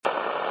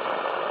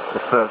The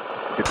first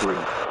degree.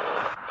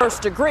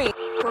 First degree.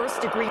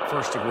 First degree.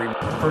 First degree.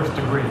 First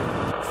degree.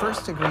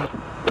 First degree.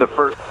 The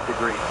first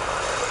degree. You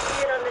see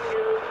it on the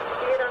news, you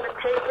see it on the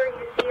paper,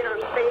 you see it on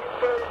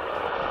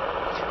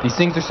Facebook. These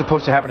things are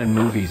supposed to happen in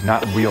movies,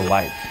 not in real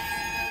life.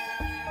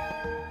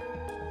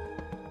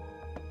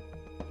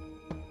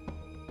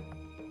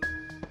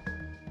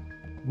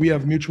 We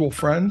have mutual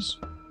friends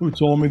who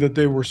told me that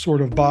they were sort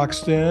of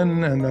boxed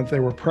in and that they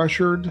were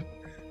pressured.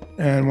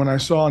 And when I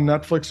saw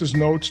Netflix's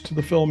notes to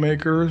the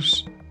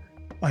filmmakers,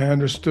 I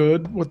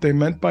understood what they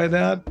meant by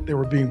that. They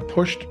were being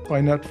pushed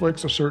by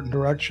Netflix a certain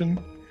direction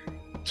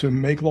to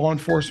make law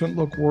enforcement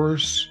look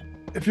worse.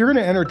 If you're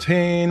going to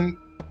entertain,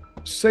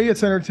 say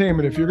it's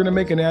entertainment. If you're going to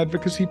make an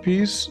advocacy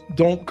piece,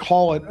 don't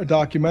call it a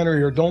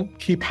documentary or don't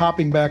keep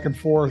hopping back and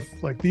forth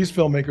like these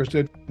filmmakers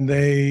did.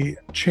 They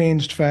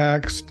changed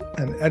facts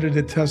and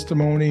edited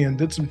testimony and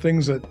did some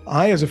things that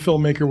I, as a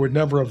filmmaker, would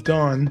never have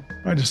done.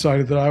 I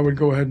decided that I would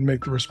go ahead and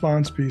make the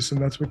response piece, and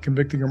that's what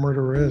Convicting a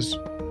Murderer is.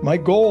 My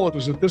goal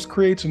was that this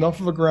creates enough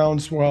of a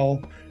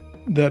groundswell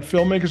that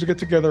filmmakers get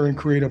together and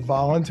create a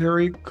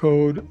voluntary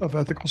code of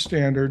ethical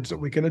standards that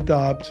we can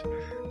adopt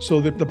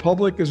so that the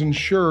public is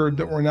ensured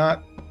that we're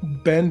not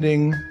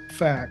bending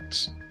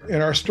facts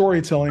in our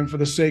storytelling for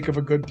the sake of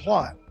a good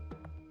plot.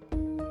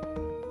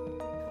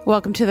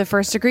 Welcome to The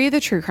First Degree,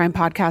 the true crime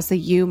podcast that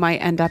you might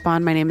end up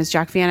on. My name is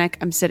Jack Vanek.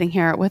 I'm sitting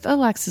here with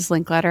Alexis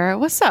Linkletter.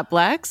 What's up,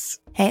 Lex?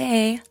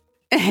 Hey.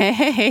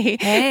 Hey.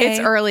 It's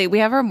early. We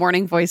have our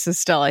morning voices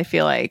still, I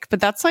feel like.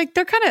 But that's like,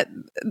 they're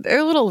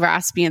a little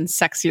raspy and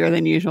sexier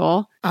than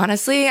usual.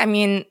 Honestly, I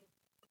mean,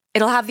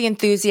 it'll have the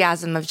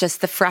enthusiasm of just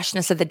the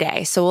freshness of the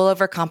day. So we'll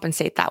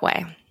overcompensate that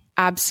way.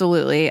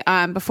 Absolutely.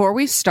 Before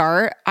we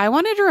start, I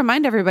wanted to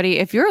remind everybody,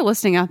 if you're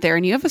listening out there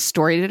and you have a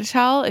story to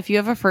tell, if you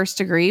have a first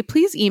degree,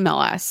 please email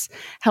us,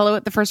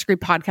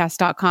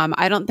 hello@thefirstdegreepodcast.com.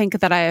 I don't think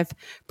that I have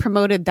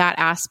promoted that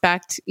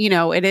aspect. You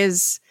know, it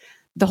is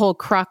the whole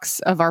crux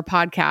of our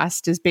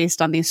podcast is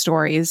based on these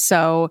stories.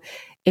 So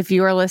if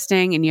you are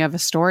listening and you have a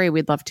story,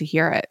 we'd love to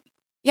hear it.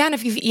 Yeah. And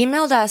if you've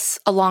emailed us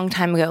a long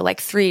time ago, like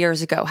 3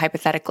 years ago,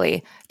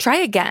 hypothetically, try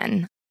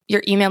again.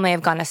 Your email may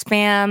have gone to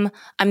spam.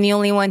 I'm the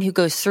only one who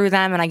goes through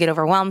them and I get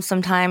overwhelmed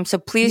sometimes. So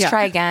please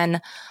try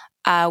again.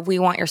 We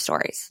want your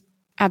stories.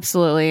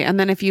 Absolutely. And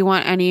then if you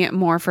want any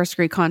more first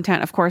degree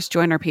content, of course,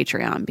 join our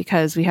Patreon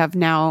because we have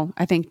now,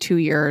 I think, 2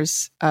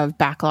 years of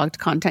backlogged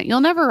content.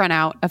 You'll never run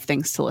out of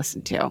things to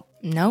listen to.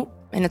 Nope.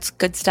 And it's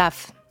good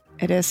stuff.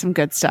 It is some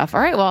good stuff.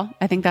 All right. Well,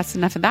 I think that's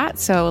enough of that.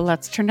 So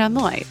let's turn down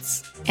the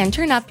lights. And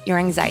turn up your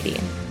anxiety.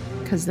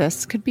 Because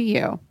this could be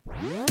you.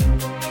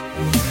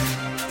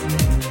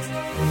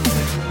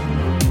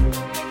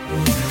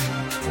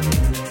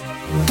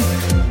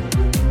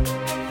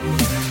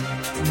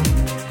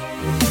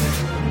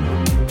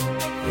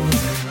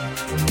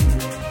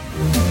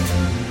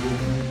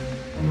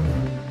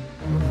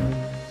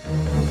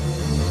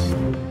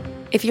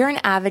 If you're an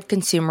avid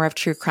consumer of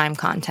true crime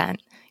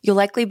content, you'll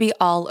likely be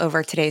all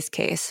over today's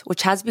case,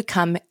 which has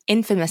become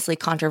infamously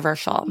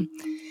controversial.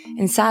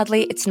 And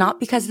sadly, it's not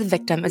because the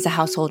victim is a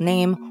household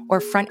name or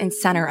front and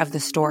center of the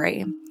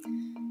story.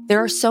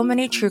 There are so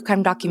many true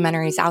crime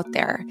documentaries out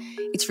there,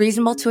 it's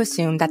reasonable to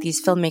assume that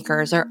these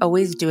filmmakers are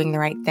always doing the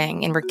right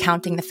thing in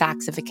recounting the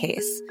facts of a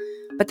case.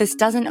 But this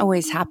doesn't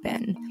always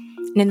happen.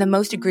 And in the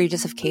most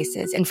egregious of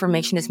cases,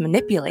 information is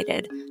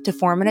manipulated to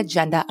form an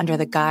agenda under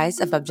the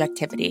guise of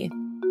objectivity.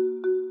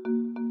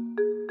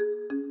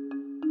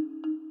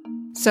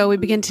 So we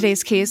begin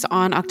today's case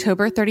on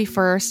October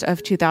 31st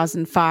of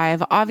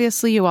 2005.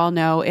 Obviously, you all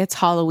know it's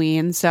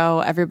Halloween,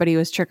 so everybody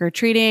was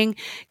trick-or-treating,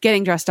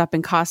 getting dressed up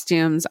in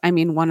costumes. I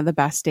mean, one of the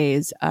best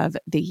days of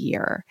the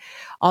year.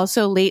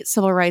 Also, late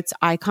civil rights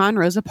icon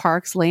Rosa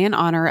Parks lay in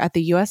honor at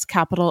the U.S.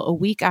 Capitol a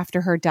week after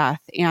her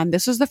death, and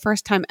this was the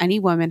first time any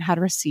woman had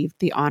received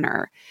the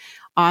honor.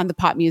 On the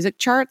pop music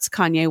charts,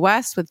 Kanye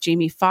West with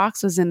Jamie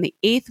Foxx was in the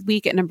 8th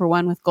week at number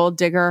 1 with Gold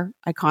Digger,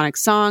 iconic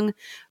song,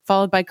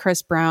 followed by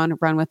Chris Brown,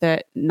 Run With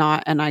It,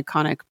 not an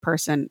iconic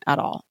person at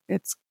all.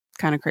 It's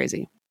kind of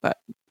crazy, but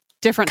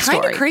different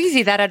story. Kind of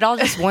crazy that it all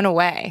just went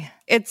away.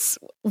 It's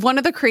one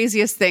of the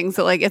craziest things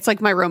that it's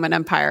like my Roman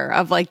Empire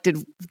of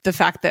did the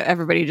fact that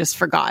everybody just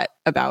forgot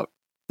about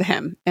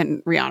him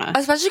and Rihanna.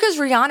 Especially because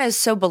Rihanna is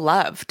so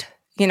beloved.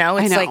 You know,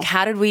 it's like,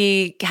 how did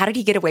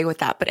he get away with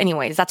that? But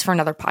anyways, that's for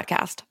another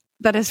podcast.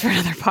 That is for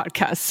another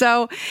podcast.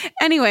 So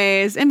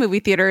anyways, in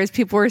movie theaters,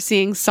 people were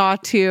seeing Saw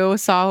 2.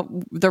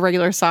 The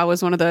regular Saw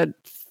was one of the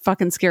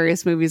fucking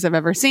scariest movies I've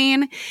ever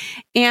seen.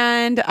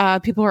 And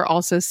people were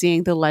also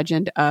seeing The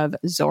Legend of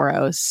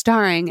Zorro,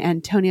 starring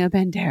Antonio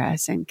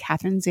Banderas and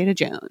Catherine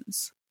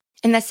Zeta-Jones.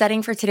 And the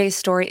setting for today's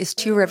story is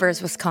Two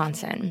Rivers,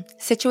 Wisconsin.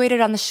 Situated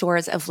on the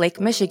shores of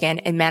Lake Michigan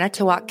in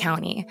Manitowoc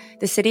County,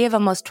 the city of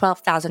almost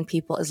 12,000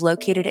 people is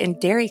located in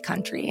dairy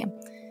country.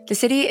 The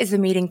city is the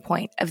meeting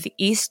point of the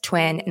East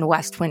Twin and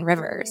West Twin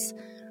Rivers.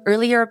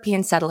 Early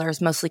European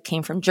settlers mostly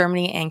came from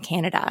Germany and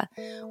Canada,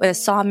 with a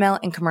sawmill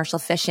and commercial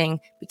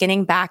fishing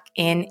beginning back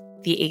in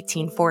the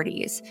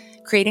 1840s,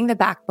 creating the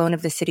backbone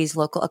of the city's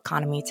local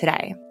economy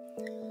today.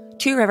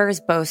 Two Rivers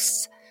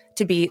boasts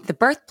to be the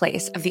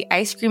birthplace of the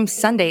ice cream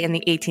sundae in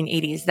the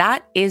 1880s.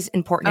 That is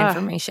important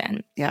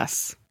information.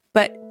 Yes.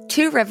 But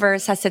Two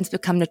Rivers has since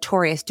become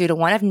notorious due to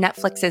one of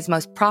Netflix's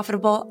most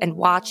profitable and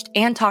watched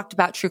and talked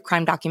about true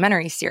crime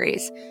documentary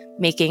series,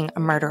 Making a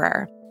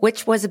Murderer,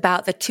 which was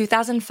about the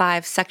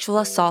 2005 sexual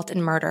assault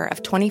and murder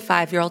of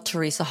 25-year-old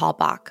Teresa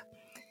Halbach.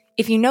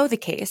 If you know the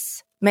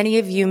case, many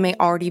of you may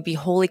already be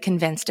wholly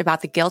convinced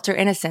about the guilt or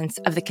innocence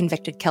of the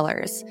convicted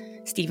killers,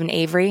 Stephen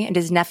Avery and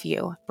his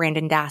nephew,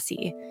 Brandon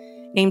Dassey,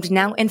 named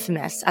now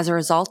infamous as a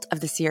result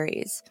of the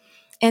series.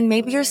 And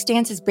maybe your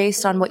stance is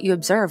based on what you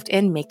observed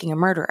in Making a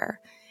Murderer.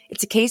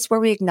 It's a case where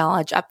we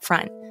acknowledge up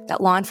front that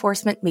law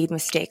enforcement made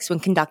mistakes when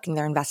conducting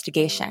their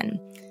investigation.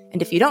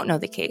 And if you don't know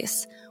the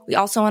case, we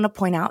also want to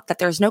point out that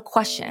there's no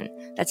question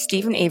that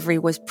Stephen Avery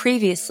was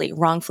previously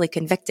wrongfully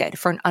convicted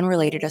for an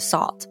unrelated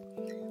assault.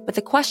 But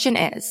the question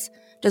is,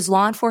 does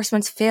law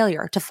enforcement's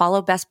failure to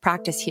follow best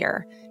practice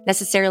here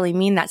necessarily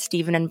mean that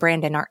Stephen and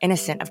Brandon are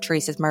innocent of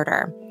Teresa's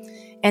murder?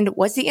 And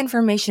was the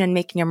information in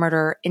Making a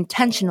Murderer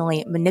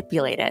intentionally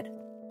manipulated?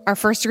 Our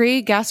first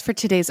degree guest for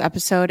today's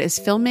episode is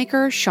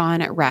filmmaker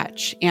Sean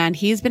Retch, and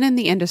he's been in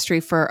the industry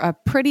for a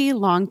pretty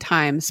long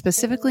time,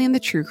 specifically in the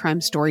true crime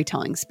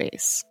storytelling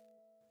space.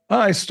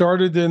 I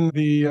started in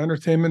the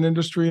entertainment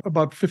industry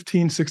about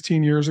 15,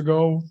 16 years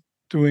ago,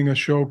 doing a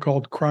show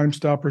called Crime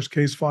Stoppers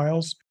Case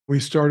Files. We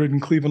started in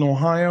Cleveland,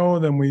 Ohio,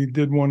 then we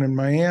did one in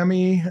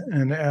Miami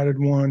and added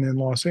one in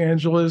Los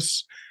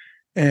Angeles,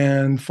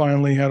 and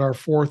finally had our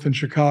fourth in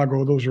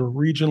Chicago. Those are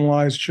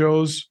regionalized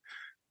shows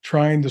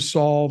trying to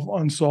solve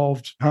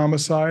unsolved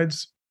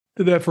homicides.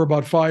 Did that for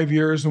about 5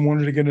 years and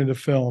wanted to get into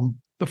film.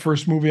 The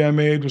first movie I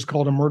made was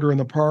called A Murder in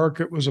the Park.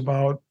 It was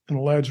about an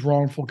alleged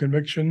wrongful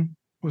conviction.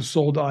 It was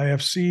sold to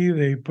IFC.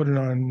 They put it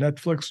on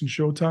Netflix and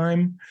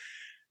Showtime.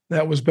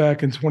 That was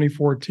back in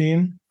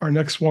 2014. Our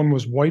next one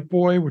was White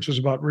Boy, which is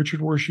about Richard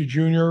Wershey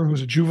Jr.,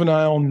 who's a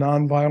juvenile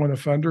nonviolent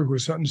offender who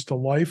was sentenced to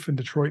life in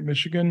Detroit,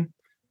 Michigan.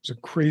 It was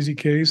a crazy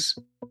case.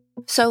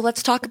 So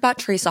let's talk about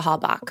Teresa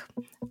Halbach.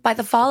 By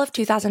the fall of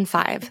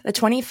 2005, the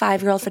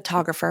 25-year-old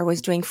photographer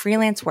was doing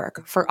freelance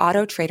work for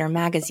Auto Trader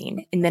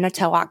magazine in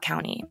Manitowoc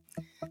County.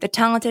 The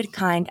talented,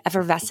 kind,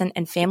 effervescent,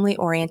 and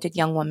family-oriented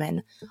young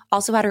woman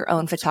also had her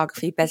own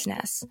photography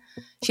business.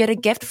 She had a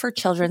gift for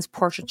children's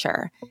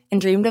portraiture and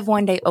dreamed of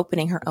one day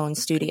opening her own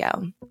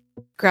studio.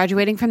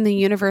 Graduating from the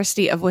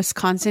University of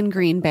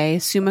Wisconsin-Green Bay,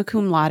 summa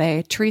cum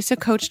laude, Teresa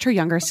coached her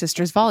younger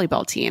sister's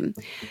volleyball team.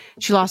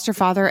 She lost her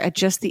father at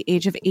just the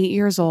age of 8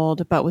 years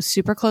old, but was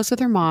super close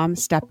with her mom,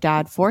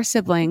 stepdad, 4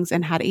 siblings,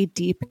 and had a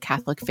deep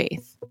Catholic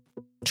faith.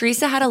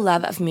 Teresa had a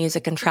love of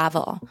music and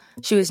travel.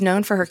 She was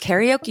known for her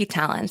karaoke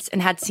talents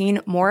and had seen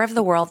more of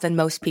the world than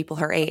most people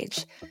her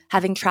age,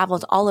 having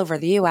traveled all over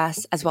the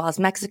U.S. as well as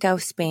Mexico,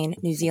 Spain,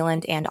 New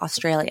Zealand, and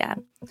Australia.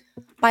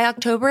 By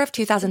October of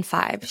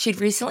 2005,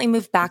 she'd recently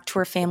moved back to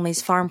her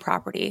family's farm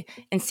property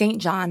in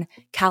St. John,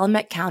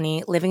 Calumet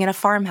County, living in a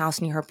farmhouse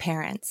near her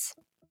parents.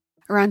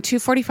 Around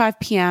 2:45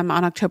 p.m.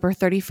 on October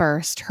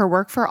 31st, her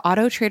work for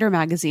Auto Trader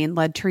magazine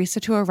led Teresa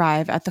to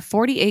arrive at the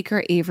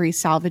 40-acre Avery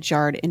salvage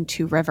yard in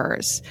Two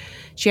Rivers.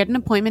 She had an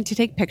appointment to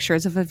take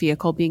pictures of a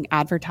vehicle being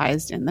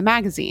advertised in the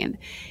magazine,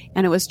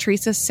 and it was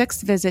Teresa's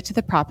 6th visit to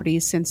the property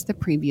since the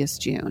previous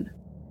June.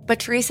 But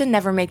Teresa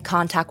never made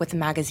contact with the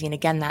magazine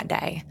again that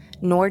day,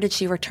 nor did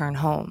she return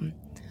home.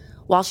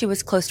 While she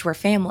was close to her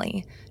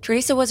family,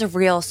 Teresa was a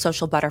real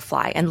social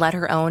butterfly and led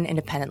her own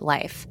independent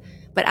life.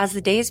 But as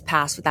the days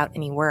passed without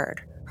any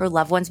word, her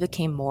loved ones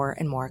became more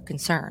and more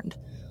concerned.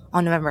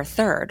 On November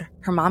 3rd,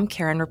 her mom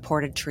Karen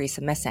reported Teresa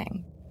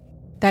missing.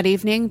 That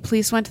evening,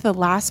 police went to the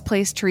last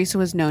place Teresa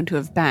was known to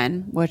have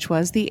been, which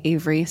was the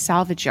Avery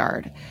salvage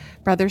yard.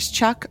 Brothers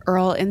Chuck,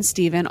 Earl, and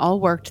Stephen all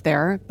worked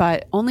there,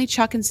 but only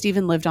Chuck and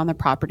Stephen lived on the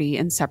property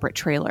in separate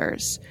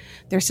trailers.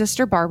 Their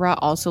sister Barbara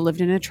also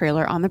lived in a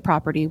trailer on the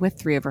property with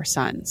 3 of her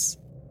sons.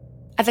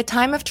 At the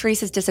time of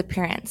Teresa's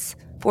disappearance,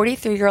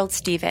 43-year-old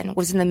Stephen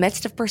was in the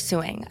midst of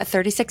pursuing a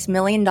 $36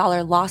 million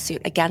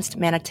lawsuit against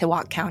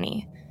Manitowoc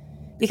County.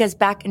 Because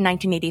back in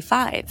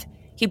 1985,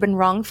 he'd been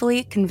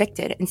wrongfully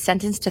convicted and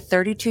sentenced to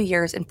 32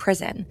 years in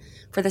prison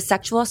for the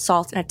sexual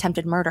assault and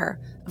attempted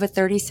murder of a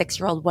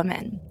 36-year-old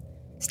woman.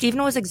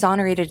 Stephen was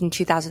exonerated in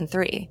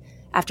 2003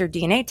 after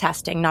DNA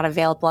testing, not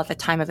available at the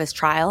time of his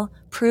trial,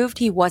 proved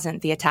he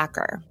wasn't the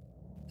attacker.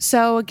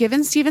 So,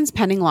 given Stephen's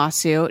pending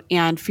lawsuit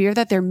and fear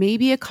that there may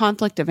be a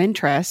conflict of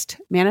interest,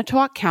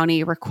 Manitowoc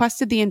County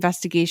requested the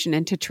investigation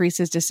into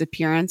Teresa's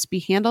disappearance be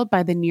handled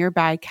by the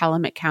nearby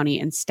Calumet County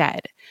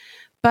instead.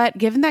 But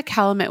given that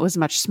Calumet was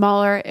much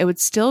smaller, it would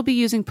still be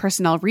using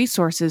personnel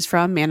resources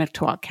from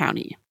Manitowoc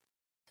County.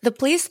 The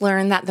police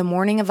learned that the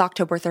morning of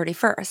October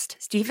 31st,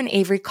 Stephen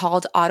Avery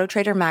called Auto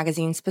Trader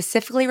magazine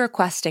specifically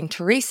requesting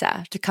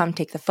Teresa to come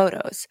take the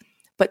photos,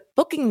 but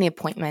booking the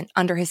appointment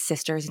under his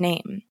sister's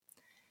name.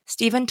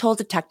 Stephen told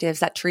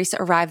detectives that Teresa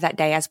arrived that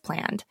day as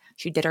planned.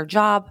 She did her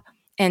job,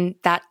 and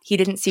that he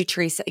didn't see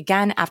Teresa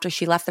again after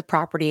she left the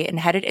property and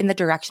headed in the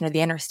direction of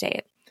the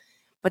interstate.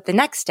 But the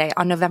next day,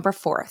 on November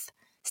 4th,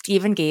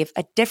 Stephen gave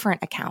a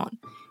different account,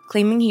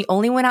 claiming he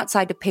only went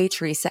outside to pay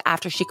Teresa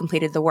after she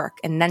completed the work,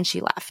 and then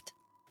she left.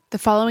 The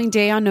following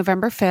day, on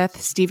November 5th,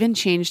 Stephen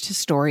changed his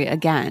story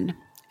again.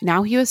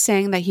 Now he was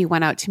saying that he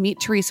went out to meet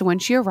Teresa when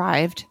she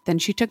arrived, then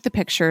she took the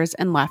pictures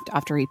and left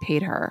after he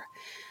paid her.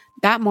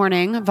 That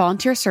morning,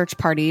 volunteer search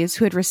parties,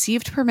 who had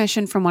received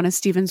permission from one of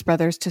Stephen's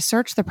brothers to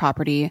search the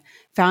property,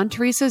 found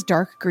Teresa's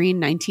dark green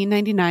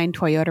 1999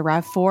 Toyota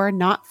RAV4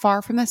 not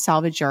far from the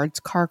salvage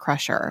yard's car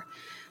crusher.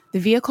 The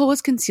vehicle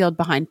was concealed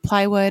behind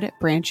plywood,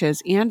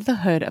 branches, and the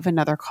hood of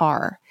another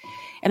car.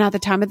 And at the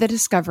time of the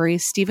discovery,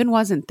 Stephen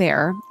wasn't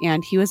there,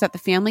 and he was at the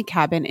family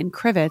cabin in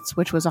Crivets,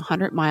 which was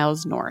 100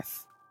 miles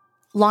north.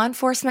 Law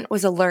enforcement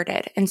was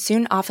alerted, and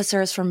soon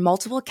officers from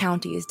multiple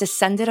counties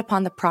descended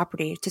upon the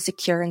property to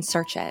secure and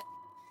search it.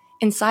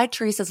 Inside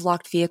Teresa's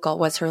locked vehicle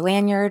was her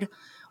lanyard,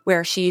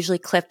 where she usually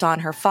clipped on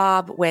her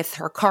fob with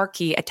her car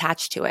key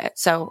attached to it,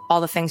 so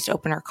all the things to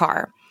open her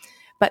car.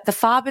 But the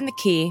fob and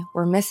the key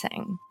were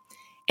missing.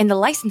 And the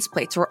license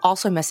plates were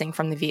also missing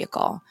from the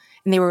vehicle,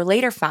 and they were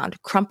later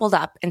found crumpled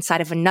up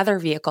inside of another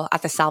vehicle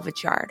at the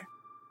salvage yard.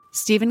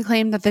 Stephen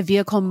claimed that the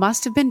vehicle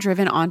must have been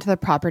driven onto the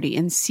property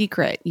in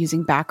secret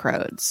using back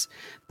roads,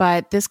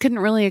 but this couldn't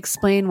really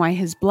explain why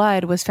his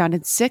blood was found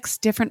in 6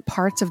 different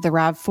parts of the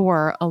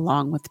RAV4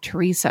 along with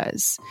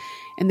Teresa's.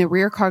 In the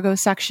rear cargo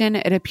section,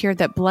 it appeared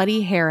that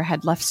bloody hair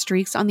had left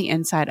streaks on the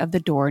inside of the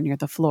door near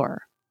the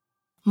floor.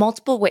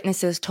 Multiple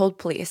witnesses told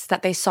police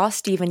that they saw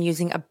Stephen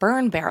using a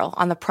burn barrel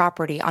on the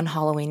property on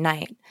Halloween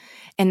night,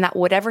 and that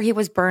whatever he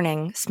was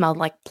burning smelled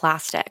like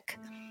plastic.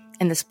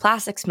 And this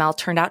plastic smell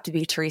turned out to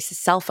be Teresa's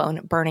cell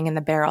phone burning in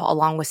the barrel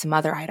along with some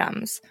other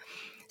items.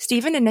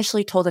 Stephen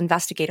initially told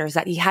investigators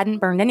that he hadn't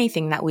burned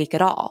anything that week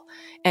at all,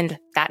 and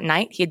that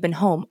night he had been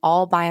home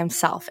all by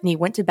himself and he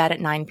went to bed at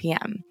 9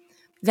 p.m.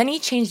 Then he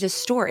changed his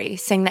story,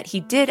 saying that he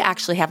did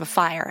actually have a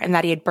fire and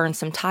that he had burned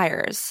some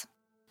tires.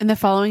 In the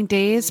following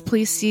days,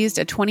 police seized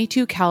a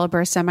 .22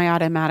 caliber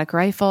semi-automatic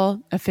rifle,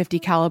 a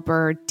 .50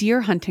 caliber deer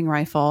hunting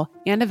rifle,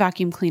 and a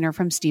vacuum cleaner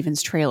from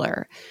Stephen's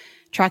trailer.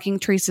 Tracking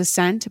Teresa's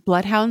scent,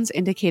 bloodhounds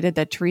indicated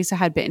that Teresa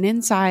had been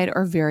inside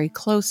or very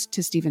close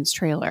to Stephen's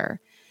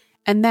trailer.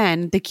 And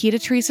then, the key to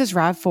Teresa's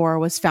RAV4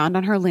 was found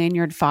on her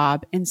lanyard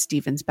fob in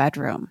Stephen's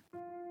bedroom.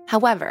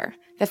 However,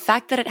 the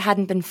fact that it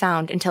hadn't been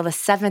found until the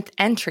 7th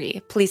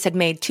entry police had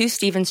made to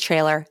Stephen's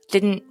trailer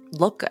didn't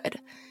look good.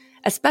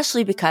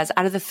 Especially because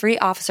out of the 3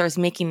 officers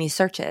making these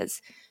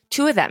searches,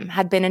 2 of them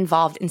had been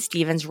involved in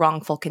Stephen's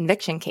wrongful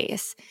conviction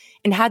case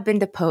and had been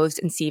deposed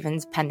in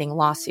Stephen's pending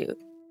lawsuit.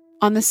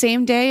 On the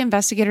same day,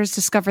 investigators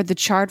discovered the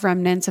charred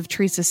remnants of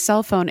Teresa's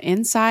cell phone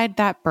inside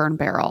that burn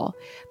barrel.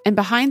 And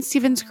behind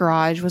Stephen's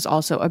garage was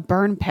also a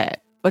burn pit,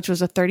 which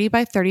was a 30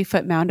 by 30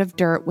 foot mound of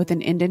dirt with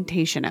an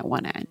indentation at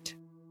one end.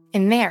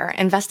 In there,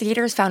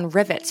 investigators found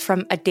rivets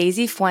from a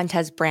Daisy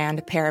Fuentes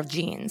brand pair of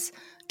jeans,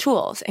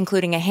 tools,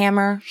 including a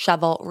hammer,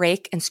 shovel,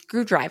 rake, and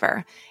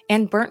screwdriver,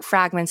 and burnt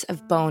fragments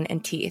of bone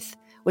and teeth,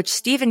 which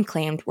Stephen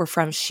claimed were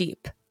from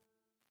sheep.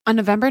 On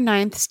November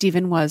 9th,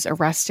 Stephen was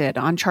arrested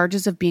on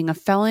charges of being a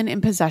felon in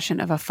possession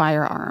of a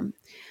firearm.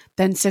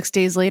 Then 6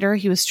 days later,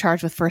 he was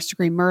charged with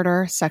first-degree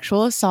murder,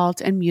 sexual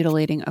assault, and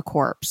mutilating a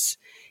corpse.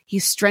 He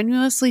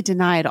strenuously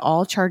denied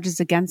all charges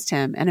against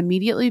him and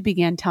immediately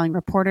began telling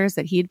reporters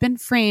that he had been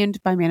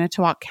framed by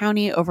Manitowoc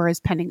County over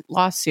his pending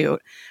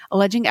lawsuit,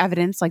 alleging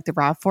evidence like the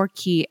RAV4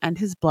 key and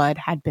his blood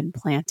had been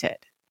planted.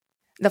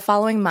 The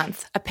following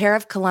month, a pair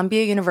of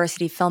Columbia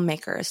University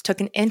filmmakers took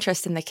an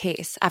interest in the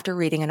case after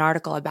reading an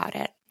article about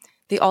it.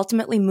 They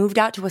ultimately moved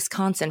out to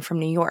Wisconsin from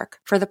New York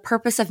for the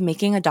purpose of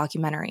making a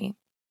documentary.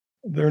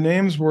 Their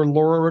names were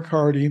Laura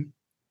Riccardi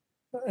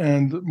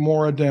and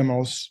Maura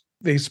Demos.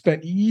 They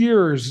spent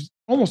years,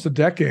 almost a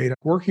decade,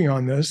 working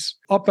on this,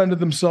 upended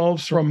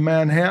themselves from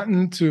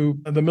Manhattan to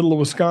the middle of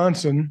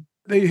Wisconsin.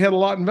 They had a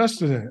lot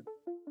invested in it.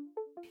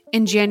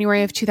 In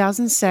January of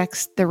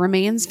 2006, the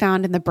remains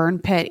found in the burn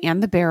pit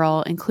and the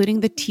barrel, including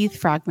the teeth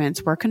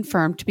fragments, were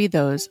confirmed to be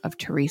those of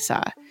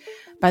Teresa.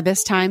 By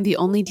this time, the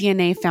only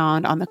DNA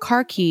found on the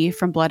car key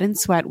from blood and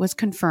sweat was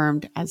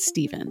confirmed as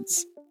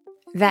Stephen's.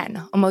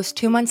 Then, almost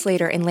 2 months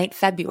later in late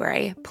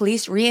February,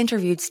 police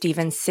re-interviewed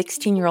Stephen's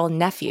 16-year-old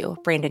nephew,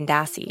 Brandon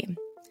Dassey.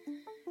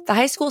 The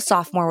high school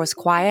sophomore was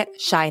quiet,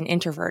 shy, and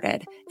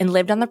introverted, and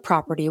lived on the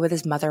property with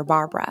his mother,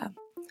 Barbara.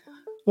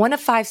 One of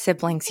 5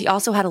 siblings, he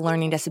also had a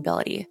learning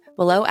disability,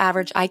 below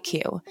average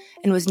IQ,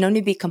 and was known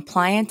to be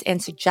compliant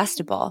and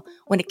suggestible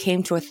when it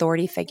came to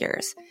authority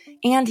figures,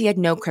 and he had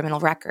no criminal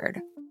record.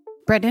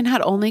 Brendan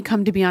had only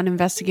come to be on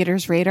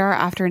investigators' radar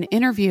after an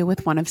interview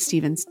with one of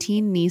Stephen's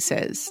teen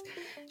nieces.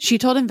 She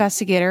told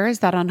investigators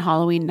that on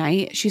Halloween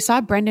night, she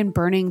saw Brendan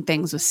burning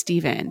things with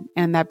Stephen,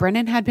 and that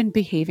Brendan had been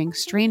behaving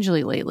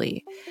strangely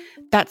lately.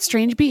 That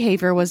strange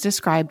behavior was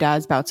described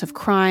as bouts of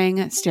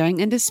crying, staring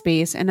into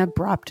space, and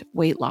abrupt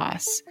weight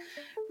loss.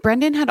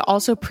 Brendan had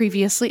also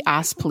previously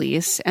asked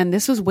police, and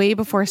this was way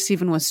before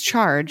Stephen was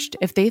charged,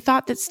 if they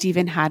thought that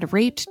Stephen had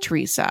raped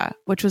Teresa,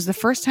 which was the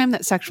first time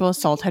that sexual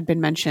assault had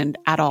been mentioned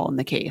at all in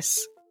the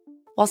case.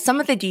 While some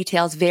of the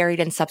details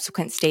varied in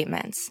subsequent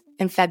statements,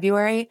 in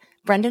February,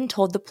 Brendan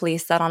told the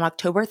police that on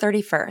October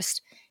 31st,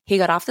 He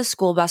got off the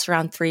school bus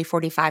around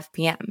 3:45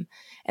 p.m.,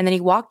 and then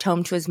he walked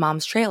home to his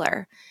mom's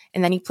trailer,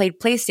 and then he played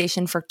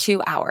PlayStation for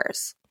 2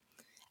 hours.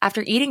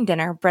 After eating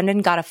dinner, Brendan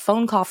got a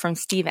phone call from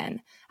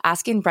Stephen,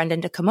 asking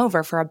Brendan to come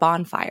over for a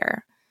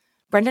bonfire.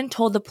 Brendan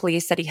told the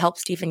police that he helped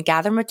Stephen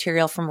gather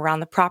material from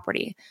around the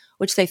property,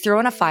 which they threw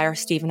in a fire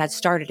Stephen had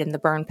started in the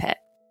burn pit.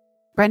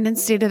 Brendan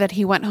stated that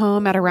he went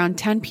home at around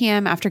 10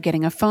 p.m. after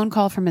getting a phone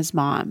call from his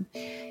mom.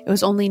 It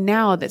was only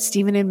now that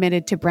Stephen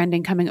admitted to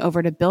Brendan coming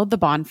over to build the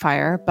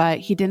bonfire, but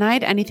he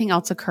denied anything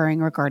else occurring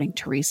regarding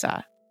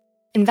Teresa.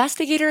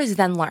 Investigators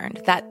then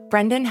learned that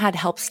Brendan had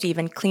helped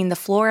Stephen clean the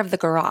floor of the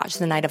garage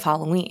the night of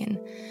Halloween.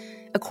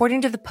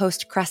 According to the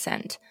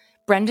Post-Crescent,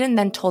 Brendan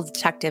then told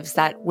detectives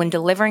that when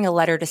delivering a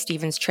letter to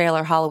Stephen's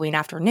trailer Halloween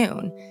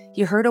afternoon,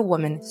 he heard a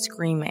woman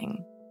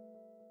screaming.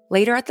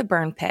 Later at the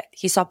burn pit,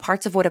 he saw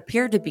parts of what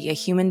appeared to be a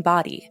human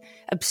body,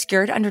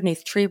 obscured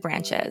underneath tree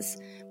branches,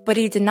 but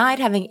he denied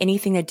having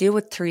anything to do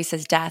with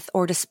Teresa's death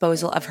or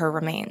disposal of her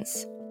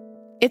remains.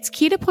 It's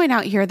key to point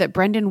out here that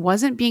Brendan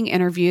wasn't being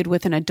interviewed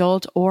with an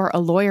adult or a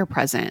lawyer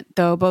present,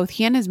 though both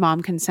he and his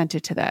mom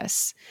consented to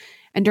this.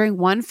 And during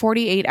one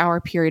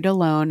 48-hour period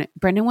alone,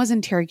 Brendan was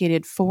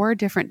interrogated 4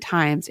 different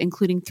times,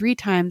 including 3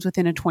 times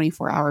within a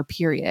 24-hour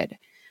period.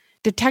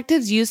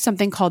 Detectives use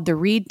something called the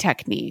read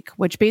technique,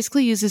 which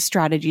basically uses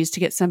strategies to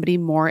get somebody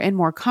more and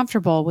more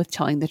comfortable with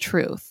telling the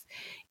truth.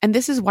 And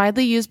this is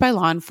widely used by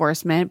law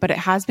enforcement, but it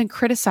has been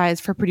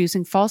criticized for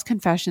producing false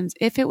confessions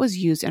if it was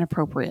used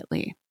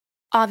inappropriately.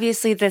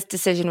 Obviously, this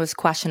decision was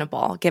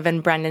questionable,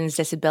 given Brendan's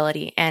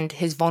disability and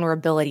his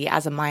vulnerability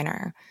as a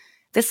minor.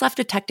 This left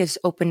detectives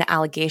open to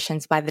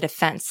allegations by the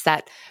defense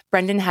that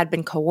Brendan had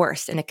been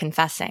coerced into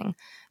confessing,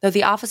 though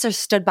the officers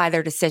stood by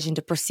their decision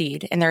to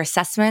proceed in their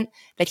assessment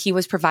that he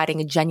was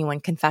providing a genuine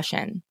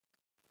confession.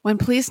 When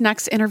police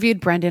next interviewed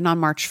Brendan on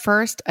March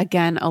 1st,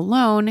 again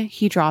alone,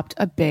 he dropped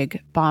a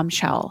big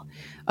bombshell.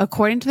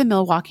 According to the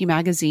Milwaukee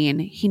Magazine,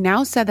 he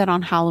now said that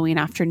on Halloween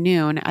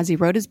afternoon, as he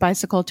rode his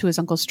bicycle to his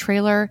uncle's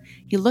trailer,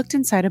 he looked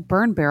inside a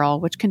burn barrel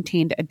which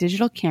contained a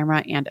digital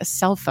camera and a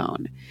cell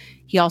phone.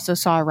 He also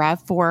saw a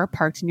RAV4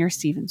 parked near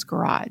Stephen's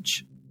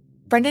garage.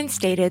 Brendan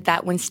stated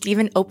that when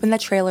Stephen opened the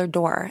trailer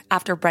door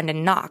after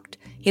Brendan knocked,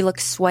 he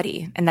looked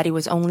sweaty and that he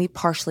was only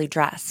partially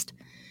dressed.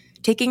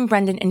 Taking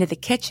Brendan into the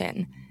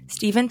kitchen,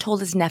 Stephen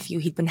told his nephew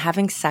he'd been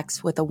having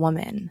sex with a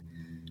woman,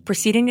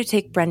 proceeding to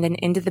take Brendan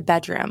into the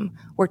bedroom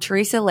where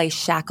Teresa lay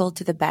shackled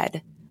to the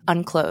bed,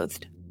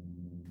 unclothed.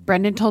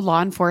 Brendan told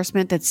law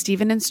enforcement that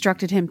Stephen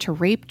instructed him to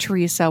rape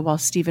Teresa while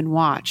Stephen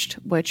watched,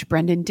 which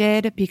Brendan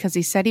did because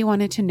he said he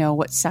wanted to know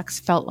what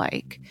sex felt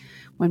like.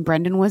 When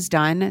Brendan was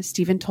done,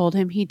 Stephen told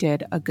him he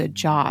did a good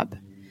job.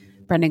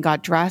 Brendan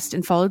got dressed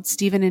and followed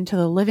Stephen into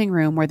the living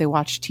room where they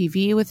watched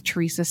TV with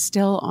Teresa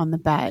still on the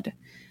bed.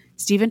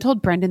 Stephen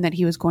told Brendan that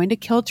he was going to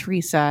kill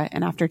Teresa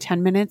and after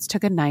 10 minutes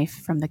took a knife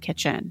from the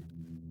kitchen.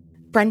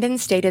 Brendan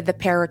stated the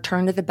pair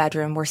returned to the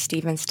bedroom where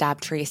Stephen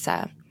stabbed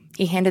Teresa.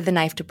 He handed the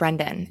knife to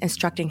Brendan,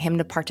 instructing him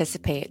to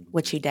participate,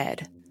 which he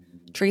did.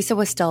 Teresa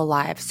was still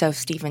alive, so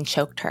Stephen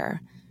choked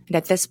her. And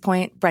at this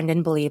point,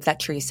 Brendan believed that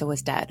Teresa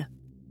was dead.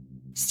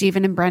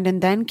 Stephen and Brendan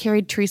then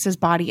carried Teresa's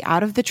body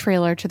out of the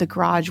trailer to the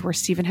garage where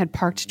Stephen had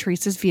parked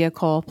Teresa's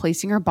vehicle,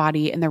 placing her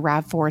body in the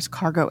RAV4's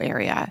cargo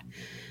area.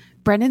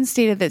 Brendan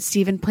stated that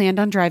Stephen planned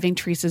on driving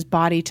Teresa's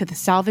body to the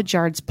salvage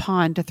yard's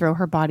pond to throw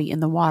her body in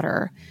the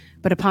water.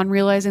 But upon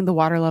realizing the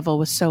water level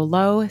was so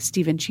low,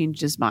 Stephen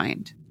changed his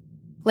mind.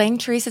 Laying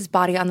Teresa's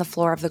body on the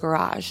floor of the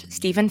garage,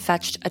 Stephen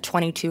fetched a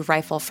 .22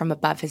 rifle from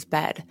above his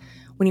bed.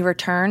 When he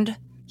returned,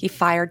 he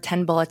fired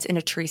 10 bullets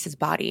into Teresa's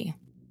body.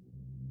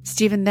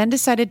 Stephen then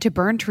decided to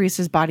burn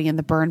Teresa's body in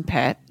the burn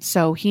pit,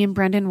 so he and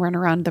Brendan ran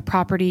around the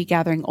property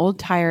gathering old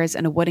tires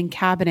and a wooden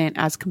cabinet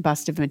as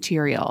combustive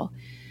material.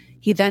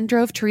 He then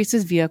drove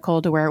Teresa's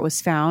vehicle to where it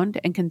was found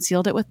and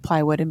concealed it with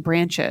plywood and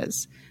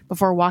branches,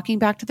 before walking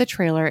back to the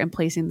trailer and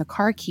placing the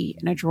car key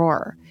in a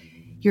drawer.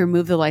 He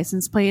removed the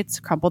license plates,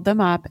 crumpled them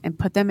up, and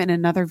put them in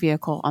another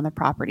vehicle on the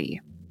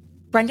property.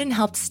 Brendan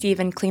helped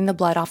Stephen clean the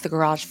blood off the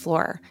garage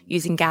floor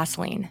using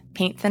gasoline,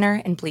 paint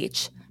thinner, and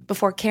bleach,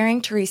 before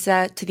carrying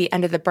Teresa to the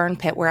end of the burn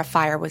pit where a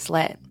fire was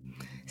lit.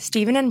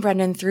 Stephen and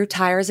Brendan threw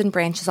tires and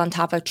branches on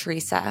top of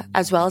Teresa,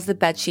 as well as the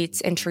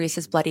bedsheets and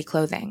Teresa's bloody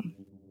clothing.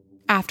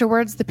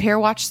 Afterwards, the pair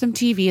watched some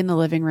TV in the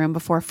living room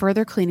before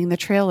further cleaning the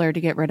trailer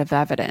to get rid of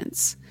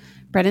evidence.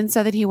 Brendan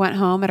said that he went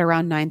home at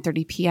around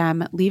 9:30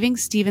 p.m., leaving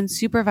Stephen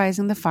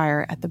supervising the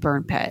fire at the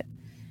burn pit.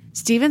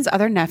 Stephen's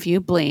other nephew,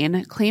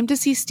 Blaine, claimed to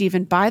see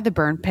Stephen by the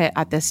burn pit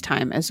at this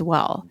time as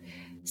well.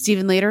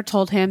 Stephen later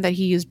told him that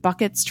he used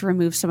buckets to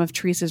remove some of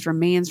Teresa's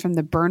remains from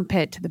the burn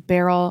pit to the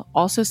barrel,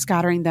 also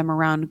scattering them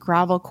around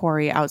gravel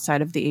quarry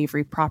outside of the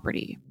Avery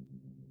property.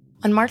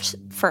 On March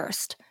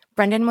 1st,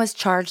 Brendan was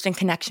charged in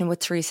connection with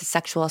Teresa's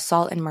sexual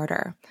assault and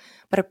murder,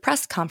 but a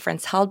press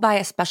conference held by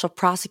a special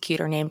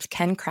prosecutor named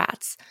Ken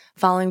Kratz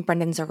following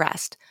Brendan's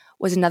arrest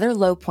was another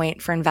low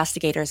point for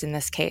investigators in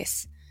this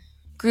case.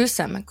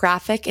 Gruesome,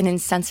 graphic, and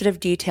insensitive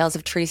details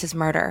of Teresa's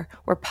murder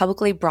were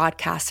publicly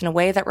broadcast in a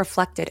way that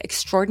reflected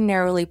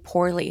extraordinarily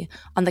poorly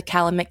on the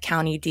Calumet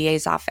County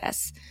DA's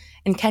office,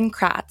 and Ken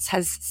Kratz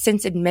has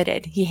since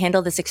admitted he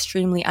handled this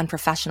extremely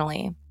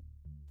unprofessionally.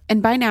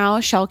 And by now,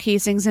 shell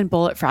casings and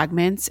bullet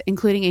fragments,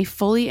 including a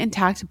fully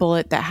intact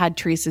bullet that had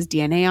Teresa's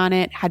DNA on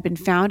it, had been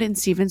found in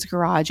Stephen's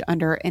garage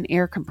under an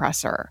air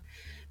compressor.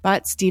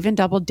 But Stephen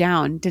doubled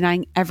down,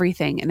 denying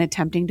everything and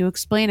attempting to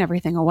explain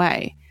everything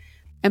away.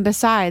 And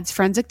besides,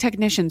 forensic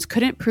technicians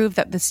couldn't prove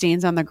that the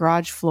stains on the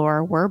garage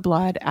floor were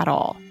blood at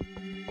all.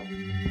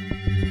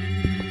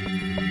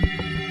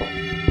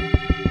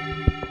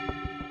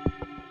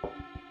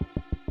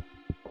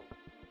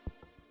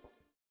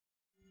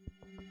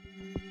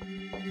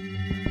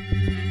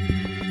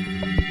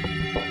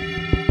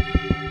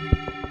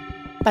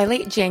 By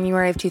late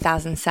January of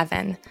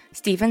 2007,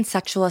 Stephen's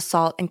sexual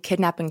assault and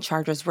kidnapping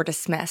charges were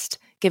dismissed,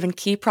 given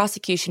key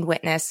prosecution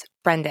witness,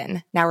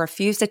 Brendan, now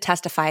refused to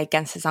testify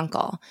against his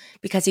uncle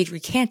because he'd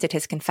recanted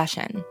his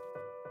confession.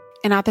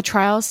 And at the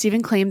trial,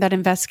 Stephen claimed that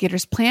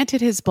investigators planted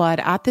his blood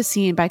at the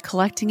scene by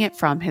collecting it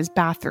from his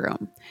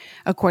bathroom.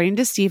 According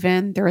to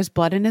Stephen, there was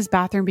blood in his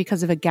bathroom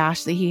because of a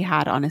gash that he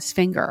had on his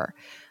finger.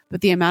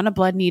 But the amount of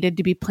blood needed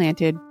to be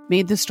planted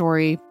made the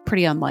story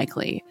pretty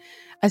unlikely,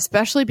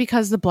 especially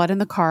because the blood in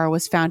the car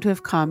was found to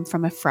have come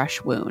from a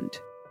fresh wound.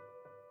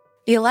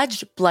 The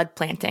alleged blood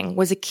planting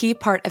was a key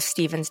part of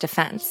Stephen's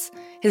defense.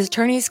 His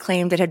attorneys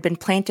claimed it had been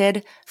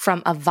planted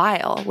from a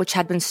vial which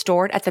had been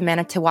stored at the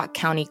Manitowoc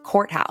County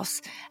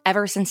Courthouse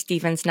ever since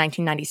Stephen's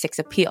 1996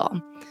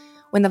 appeal.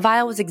 When the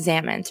vial was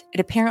examined, it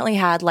apparently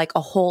had like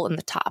a hole in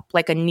the top,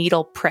 like a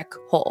needle prick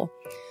hole,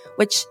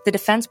 which the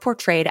defense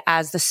portrayed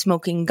as the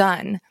smoking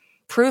gun,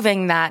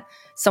 proving that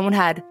someone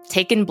had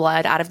taken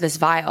blood out of this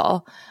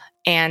vial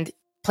and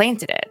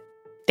planted it.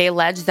 They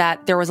alleged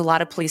that there was a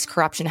lot of police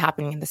corruption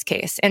happening in this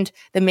case, and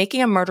the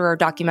Making a Murderer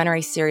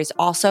documentary series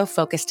also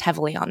focused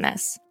heavily on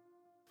this.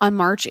 On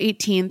March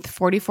 18th,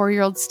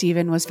 44-year-old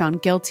Stephen was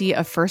found guilty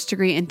of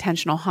first-degree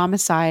intentional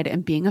homicide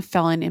and being a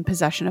felon in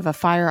possession of a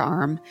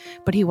firearm,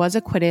 but he was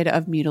acquitted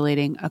of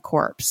mutilating a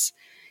corpse.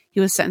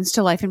 He was sentenced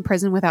to life in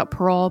prison without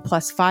parole,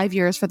 plus 5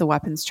 years for the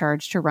weapons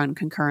charge to run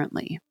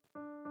concurrently.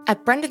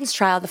 At Brendan's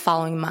trial the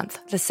following month,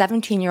 the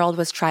 17-year-old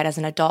was tried as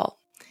an adult.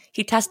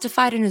 He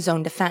testified in his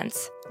own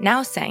defense,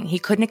 now saying he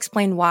couldn't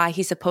explain why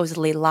he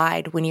supposedly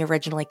lied when he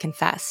originally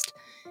confessed.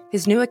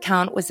 His new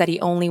account was that he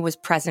only was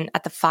present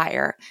at the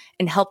fire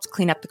and helped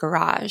clean up the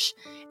garage,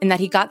 and that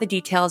he got the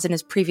details in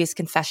his previous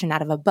confession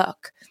out of a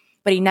book,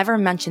 but he never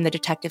mentioned the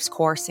detectives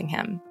coercing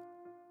him.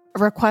 A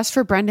request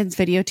for Brendan's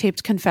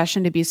videotaped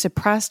confession to be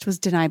suppressed was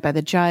denied by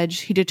the judge.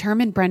 He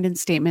determined Brendan's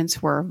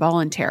statements were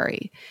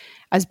voluntary.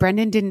 As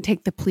Brendan didn't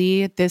take the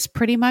plea, this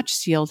pretty much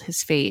sealed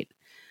his fate.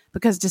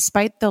 Because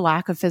despite the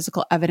lack of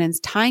physical evidence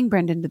tying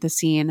Brendan to the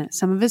scene,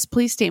 some of his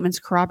police statements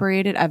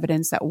corroborated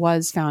evidence that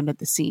was found at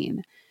the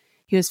scene.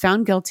 He was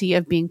found guilty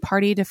of being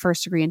party to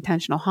first-degree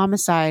intentional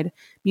homicide,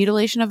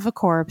 mutilation of a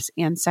corpse,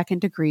 and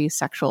second-degree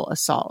sexual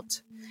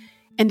assault.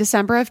 In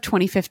December of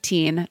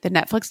 2015, the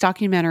Netflix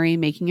documentary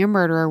Making a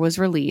Murderer was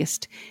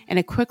released, and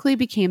it quickly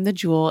became the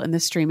jewel in the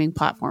streaming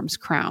platform's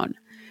crown.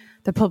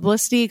 The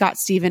publicity got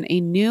Stephen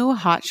a new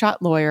hotshot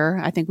lawyer,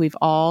 I think we've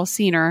all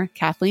seen her,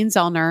 Kathleen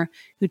Zellner,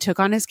 who took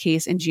on his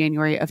case in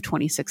January of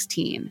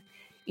 2016.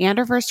 And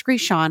her first-degree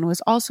Sean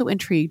was also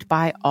intrigued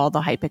by all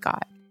the hype it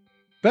got.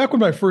 Back when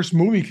my first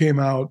movie came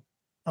out,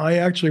 I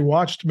actually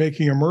watched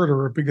Making a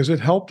Murderer because it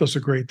helped us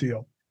a great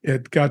deal.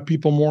 It got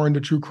people more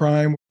into true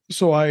crime.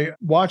 So I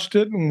watched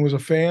it and was a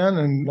fan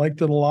and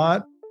liked it a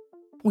lot.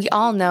 We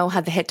all know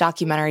how the hit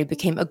documentary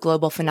became a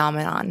global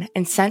phenomenon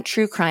and sent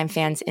true crime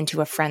fans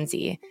into a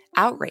frenzy,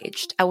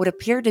 outraged at what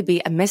appeared to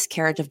be a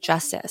miscarriage of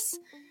justice.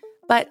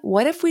 But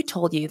what if we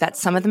told you that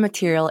some of the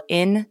material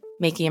in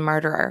Making a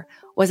Murderer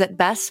was at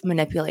best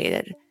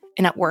manipulated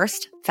and at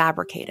worst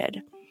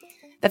fabricated?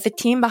 That the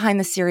team behind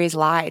the series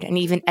lied and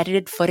even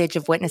edited footage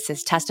of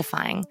witnesses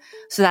testifying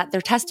so that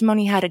their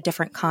testimony had a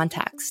different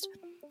context?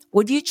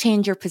 Would you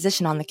change your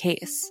position on the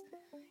case?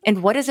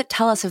 And what does it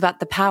tell us about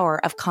the power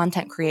of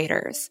content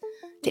creators?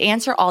 To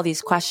answer all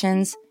these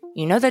questions,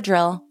 you know the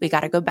drill, we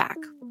gotta go back.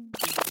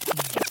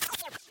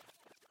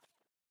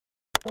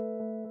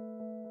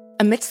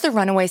 Amidst the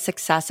runaway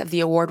success of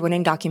the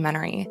award-winning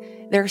documentary,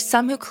 there are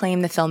some who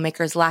claim the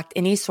filmmakers lacked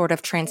any sort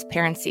of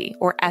transparency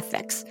or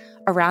ethics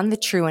around the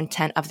true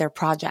intent of their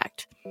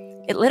project.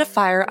 It lit a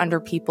fire under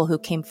people who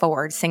came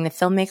forward saying the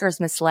filmmakers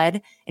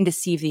misled and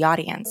deceived the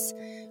audience,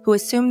 who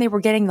assumed they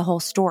were getting the whole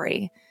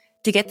story,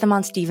 to get them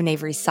on Stephen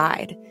Avery's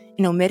side,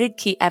 and omitted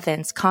key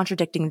evidence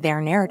contradicting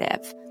their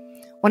narrative.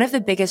 One of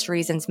the biggest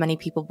reasons many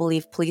people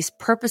believe police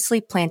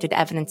purposely planted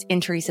evidence in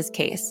Teresa's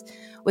case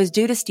was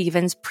due to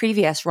Stephen's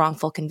previous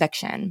wrongful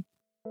conviction.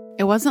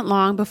 It wasn't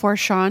long before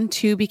Sean,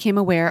 too, became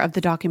aware of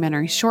the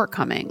documentary's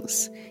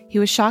shortcomings. He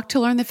was shocked to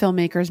learn the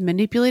filmmakers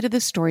manipulated the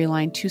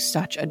storyline to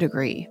such a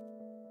degree.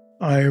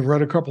 I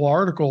read a couple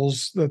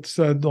articles that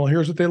said, well,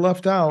 here's what they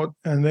left out,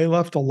 and they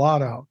left a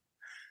lot out.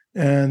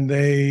 and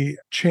they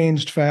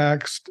changed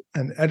facts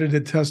and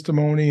edited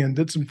testimony and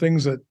did some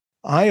things that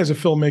I, as a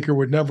filmmaker,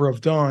 would never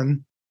have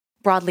done.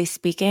 Broadly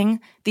speaking,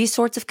 these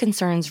sorts of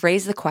concerns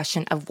raise the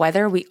question of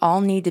whether we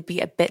all need to be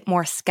a bit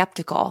more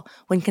skeptical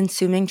when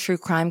consuming true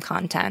crime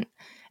content.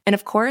 And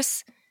of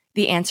course,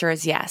 the answer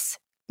is yes.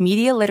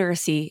 Media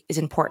literacy is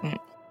important.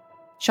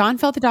 Sean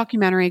felt the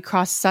documentary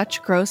crossed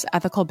such gross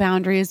ethical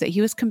boundaries that he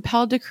was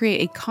compelled to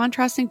create a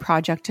contrasting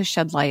project to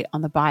shed light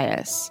on the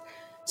bias.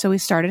 So he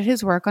started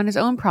his work on his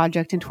own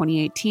project in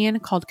 2018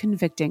 called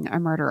Convicting a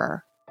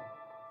Murderer.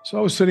 So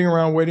I was sitting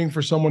around waiting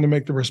for someone to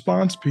make the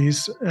response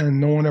piece, and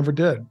no one ever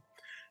did.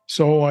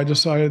 So I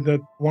decided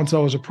that once I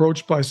was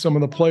approached by some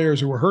of the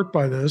players who were hurt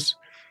by this,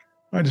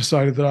 I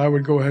decided that I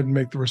would go ahead and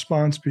make the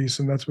response piece,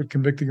 and that's what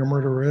Convicting a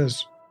Murderer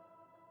is.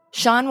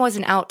 Sean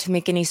wasn't out to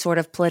make any sort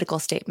of political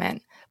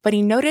statement, but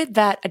he noted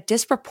that a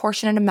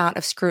disproportionate amount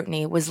of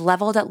scrutiny was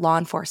leveled at law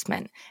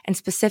enforcement and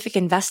specific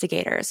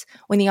investigators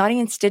when the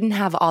audience didn't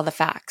have all the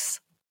facts.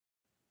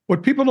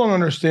 What people don't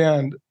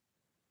understand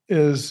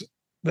is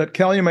that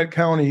Calumet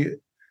County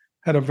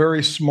had a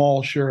very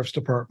small sheriff's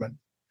department.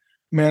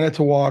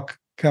 Manitowoc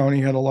County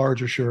had a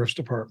larger sheriff's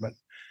department.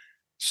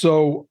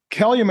 So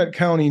Calumet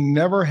County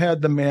never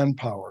had the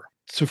manpower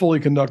to fully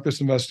conduct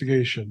this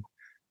investigation.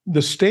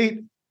 The state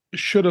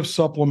should have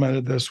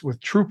supplemented this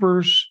with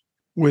troopers,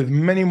 with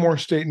many more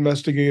state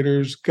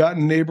investigators,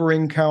 gotten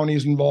neighboring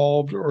counties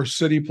involved or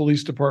city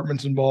police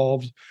departments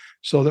involved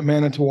so that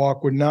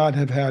Manitowoc would not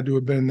have had to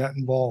have been that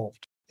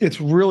involved. It's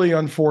really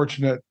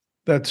unfortunate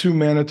that 2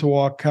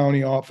 Manitowoc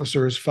County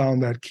officers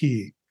found that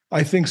key.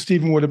 I think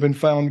Stephen would have been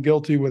found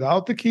guilty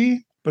without the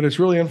key, but it's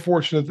really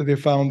unfortunate that they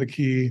found the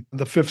key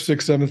the 5th,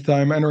 6th, 7th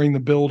time entering the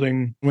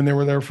building when they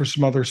were there for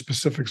some other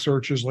specific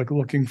searches, like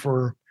looking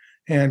for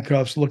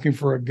handcuffs, looking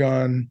for a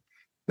gun.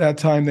 That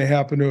time they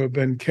happened to have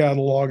been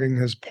cataloging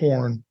his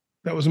porn.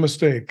 That was a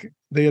mistake.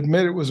 They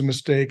admit it was a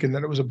mistake and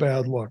that it was a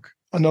bad look.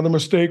 Another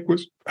mistake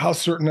was how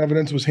certain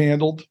evidence was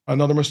handled.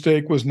 Another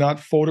mistake was not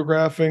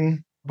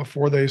photographing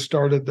before they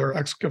started their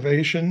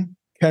excavation.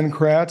 Ken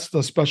Kratz,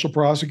 the special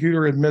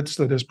prosecutor, admits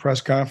that his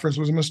press conference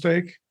was a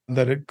mistake,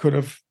 that it could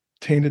have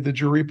tainted the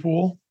jury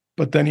pool.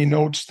 But then he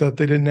notes that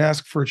they didn't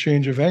ask for a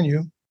change of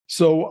venue.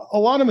 So a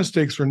lot of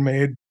mistakes were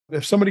made.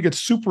 If somebody gets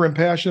super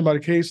impassioned about a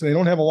case and they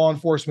don't have a law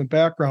enforcement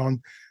background,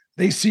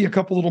 they see a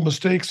couple little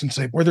mistakes and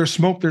say, where there's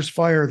smoke, there's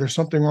fire, there's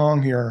something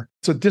wrong here.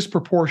 It's a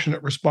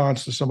disproportionate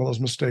response to some of those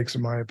mistakes,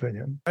 in my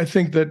opinion. I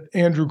think that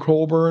Andrew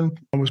Colburn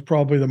was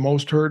probably the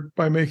most hurt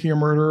by Making a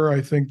Murderer.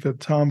 I think that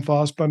Tom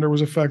Fossbender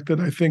was affected.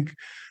 I think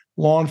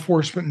law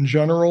enforcement in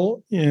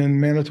general in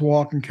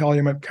Manitowoc and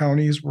Calumet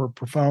counties were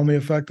profoundly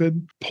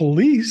affected.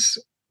 Police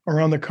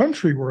around the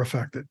country were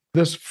affected.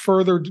 This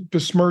further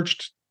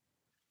besmirched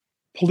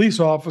police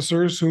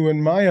officers who,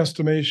 in my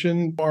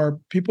estimation, are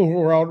people who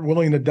are out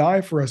willing to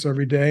die for us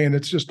every day. And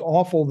it's just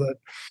awful that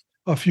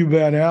a few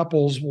bad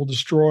apples will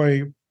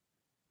destroy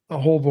a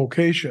whole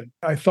vocation.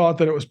 I thought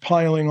that it was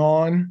piling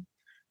on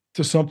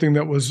to something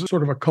that was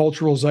sort of a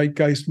cultural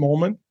zeitgeist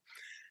moment.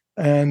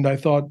 And I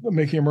thought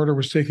Making a Murderer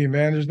was taking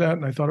advantage of that.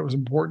 And I thought it was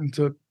important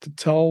to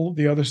tell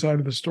the other side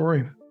of the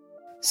story.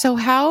 So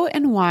how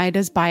and why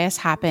does bias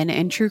happen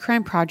in true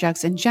crime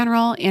projects in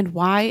general, and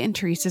why in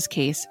Teresa's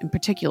case in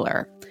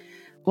particular?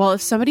 Well,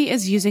 if somebody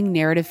is using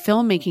narrative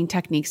filmmaking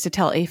techniques to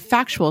tell a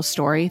factual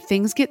story,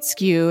 things get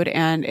skewed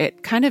and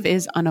it kind of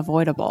is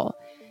unavoidable.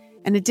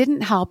 And it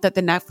didn't help that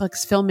the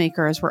Netflix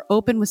filmmakers were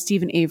open with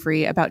Stephen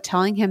Avery about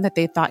telling him that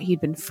they thought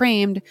he'd been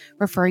framed,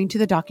 referring to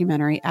the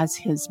documentary as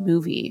his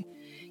movie.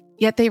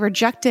 Yet they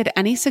rejected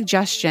any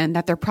suggestion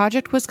that their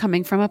project was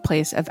coming from a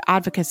place of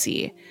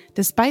advocacy,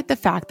 despite the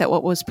fact that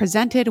what was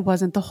presented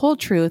wasn't the whole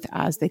truth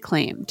as they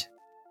claimed.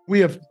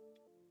 We have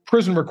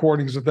prison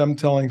recordings of them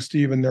telling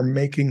Stephen they're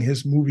making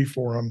his movie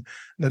for him,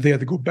 that they had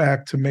to go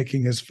back to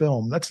making his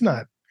film. That's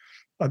not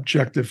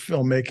objective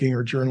filmmaking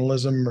or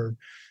journalism or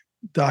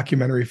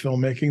documentary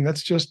filmmaking.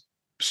 That's just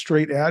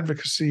straight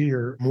advocacy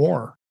or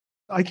more.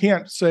 I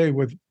can't say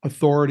with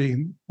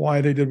authority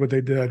why they did what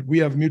they did. We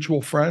have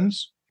mutual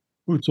friends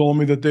who told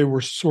me that they were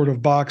sort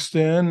of boxed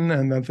in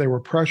and that they were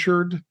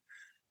pressured.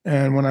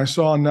 And when I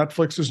saw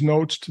Netflix's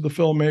notes to the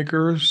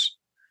filmmakers,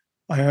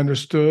 I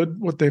understood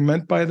what they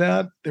meant by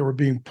that. They were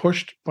being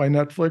pushed by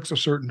Netflix a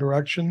certain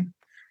direction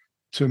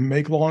to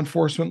make law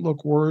enforcement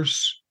look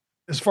worse.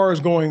 As far as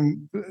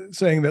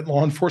saying that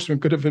law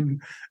enforcement could have been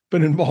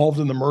involved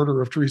in the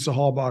murder of Teresa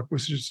Halbach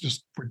was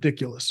just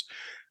ridiculous.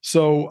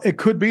 So it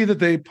could be that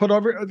they put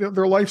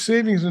their life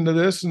savings into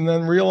this and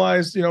then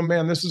realized,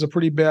 man, this is a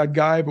pretty bad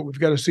guy, but we've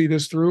got to see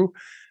this through.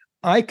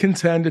 I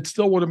contend it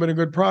still would have been a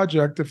good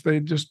project if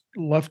they just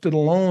left it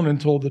alone and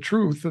told the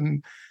truth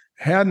and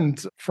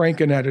hadn't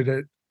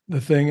Franken-edited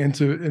the thing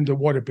into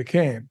what it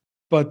became.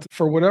 But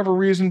for whatever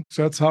reason,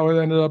 that's how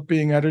it ended up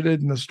being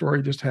edited, and the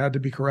story just had to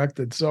be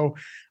corrected. So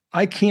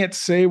I can't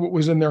say what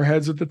was in their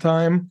heads at the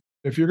time.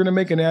 If you're going to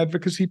make an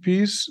advocacy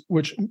piece,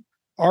 which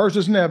ours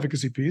is an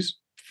advocacy piece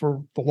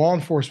for the law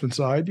enforcement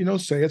side,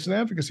 say it's an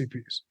advocacy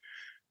piece.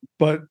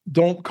 but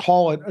don't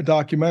call it a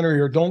documentary,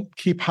 or don't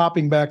keep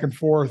hopping back and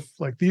forth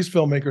like these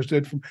filmmakers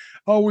did from,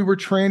 oh, we were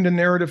trained in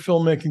narrative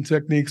filmmaking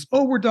techniques.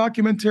 Oh, we're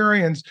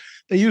documentarians.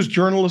 They use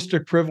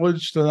journalistic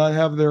privilege to not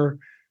have their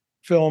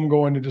film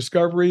go into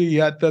discovery,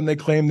 yet then they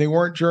claim they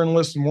weren't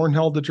journalists and weren't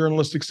held to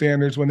journalistic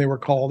standards when they were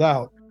called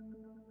out.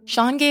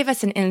 Sean gave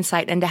us an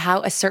insight into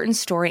how a certain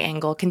story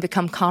angle can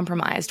become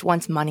compromised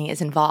once money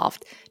is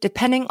involved,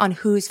 depending on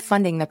who's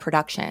funding the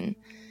production.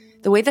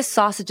 The way the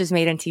sausage is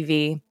made on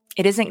TV,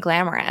 it isn't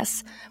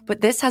glamorous,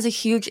 but this has a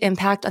huge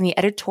impact on the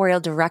editorial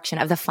direction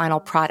of the final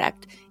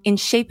product in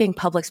shaping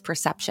public's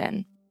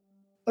perception.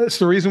 It's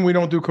the reason we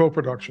don't do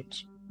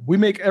co-productions. We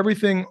make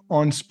everything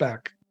on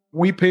spec.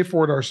 We pay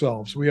for it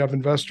ourselves. We have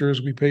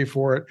investors, we pay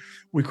for it.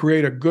 We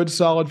create a good,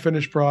 solid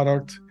finished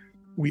product.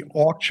 We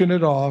auction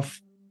it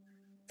off.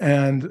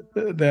 And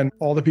then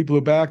all the people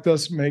who backed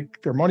us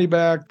make their money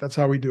back. That's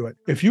how we do it.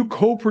 If you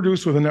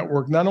co-produce with a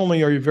network, not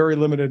only are you very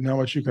limited in how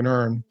much you can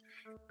earn,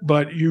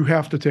 but you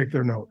have to take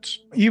their notes.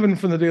 Even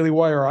from the Daily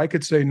Wire, I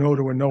could say no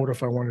to a note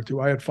if I wanted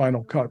to. I had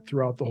final cut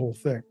throughout the whole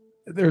thing.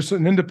 There's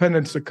an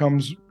independence that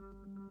comes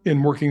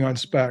in working on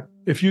spec.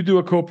 If you do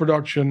a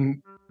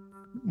co-production,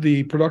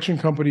 the production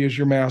company is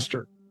your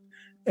master.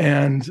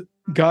 And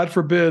God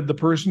forbid the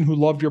person who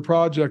loved your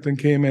project and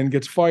came in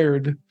gets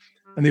fired,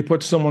 and they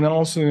put someone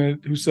else in it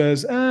who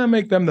says,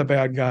 make them the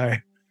bad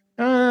guy.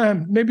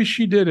 Maybe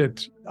she did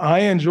it. I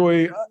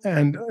enjoy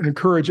and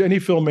encourage any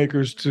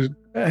filmmakers to,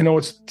 I know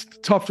it's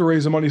tough to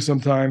raise the money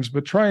sometimes,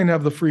 but try and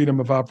have the freedom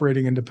of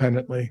operating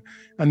independently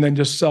and then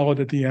just sell it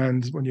at the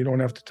end when you don't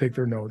have to take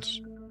their notes.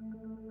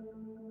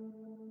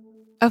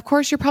 Of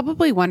course, you're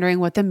probably wondering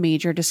what the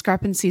major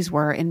discrepancies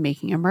were in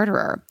Making a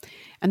Murderer.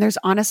 And there's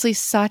honestly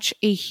such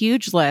a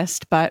huge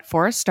list, but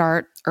for a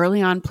start,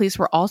 early on, police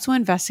were also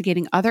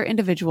investigating other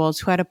individuals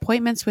who had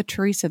appointments with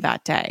Teresa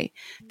that day.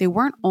 They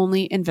weren't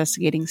only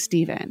investigating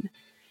Stephen.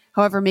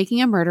 However,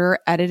 Making a Murderer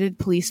edited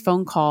police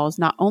phone calls,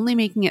 not only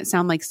making it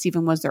sound like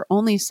Stephen was their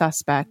only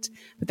suspect,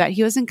 but that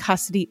he was in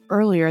custody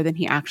earlier than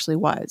he actually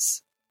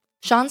was.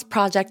 Sean's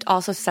project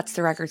also sets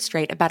the record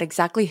straight about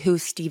exactly who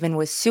Stephen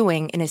was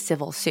suing in his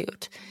civil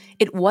suit.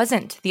 It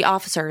wasn't the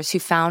officers who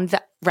found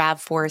the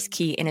RAV4's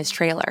key in his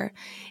trailer.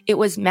 It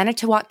was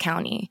Manitowoc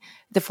County,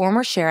 the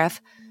former sheriff,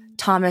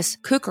 Thomas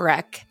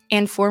Kukarek,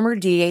 and former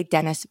DA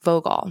Dennis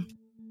Vogel.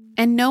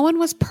 And no one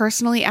was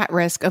personally at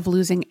risk of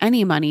losing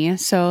any money,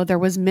 so there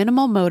was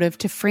minimal motive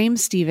to frame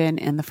Stephen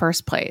in the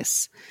first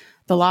place.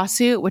 The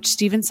lawsuit, which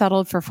Stephen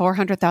settled for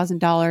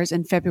 $400,000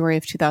 in February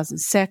of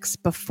 2006,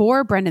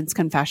 before Brendan's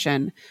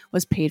confession,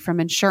 was paid from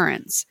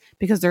insurance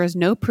because there is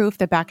no proof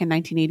that back in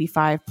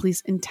 1985,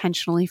 police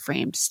intentionally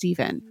framed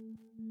Stephen.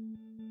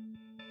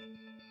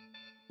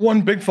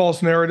 One big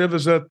false narrative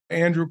is that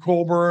Andrew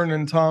Colburn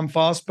and Tom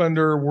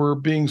Fossbender were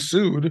being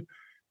sued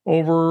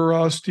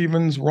over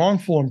Stephen's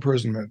wrongful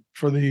imprisonment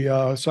for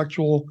the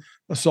sexual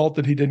assault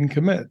that he didn't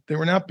commit. They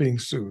were not being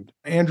sued.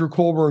 Andrew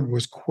Colburn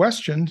was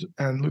questioned,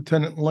 and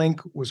Lieutenant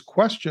Link was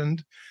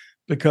questioned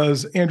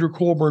because Andrew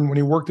Colburn, when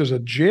he worked as a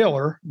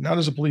jailer, not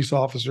as a police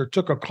officer,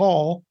 took a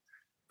call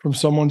from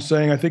someone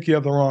saying, I think you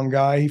have the wrong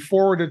guy. He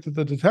forwarded it to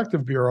the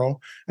detective bureau,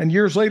 and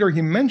years later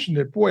he mentioned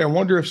it. Boy, I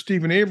wonder if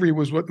Stephen Avery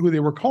was who they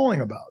were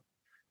calling about.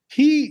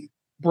 He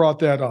brought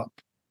that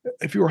up.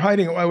 If you were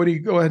hiding it, why would he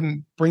go ahead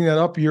and bring that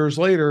up years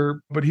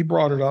later? But he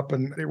brought it up,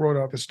 and they wrote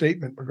up a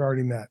statement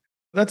regarding that.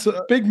 That's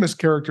a big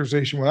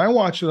mischaracterization. When I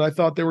watched it, I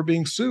thought they were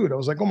being sued. I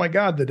was like, oh my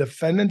God, the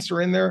defendants are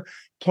in there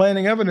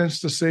planning evidence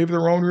to save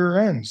their own rear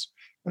ends.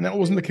 And that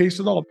wasn't the case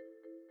at all.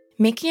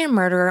 Making a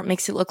Murderer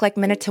makes it look like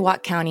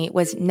Manitowoc County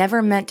was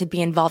never meant to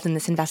be involved in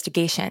this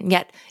investigation,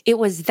 yet it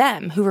was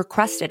them who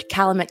requested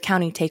Calumet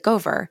County take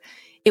over.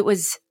 It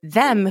was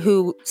them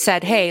who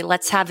said, hey,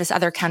 let's have this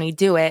other county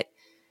do it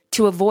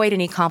to avoid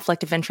any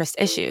conflict of interest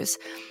issues.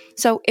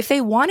 So if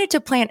they wanted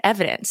to plant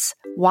evidence,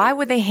 why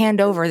would they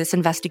hand over this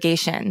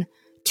investigation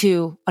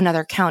to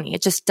another county?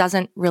 It just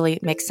doesn't really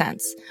make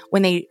sense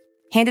when they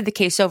handed the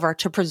case over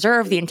to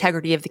preserve the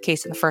integrity of the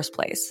case in the first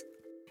place.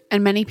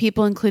 And many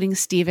people, including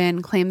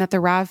Stephen, claim that the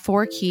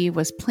RAV4 key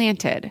was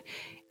planted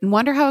and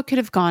wonder how it could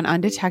have gone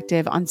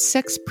undetected on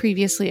 6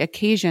 previously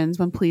occasions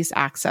when police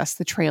accessed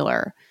the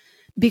trailer.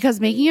 Because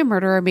Making a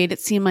Murderer made it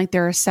seem like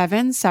there are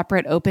 7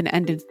 separate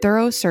open-ended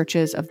thorough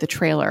searches of the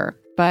trailer,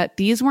 but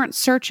these weren't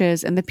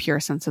searches in the pure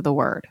sense of the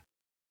word.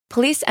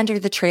 Police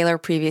entered the trailer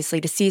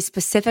previously to seize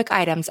specific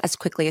items as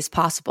quickly as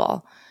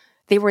possible.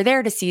 They were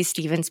there to seize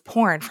Stephen's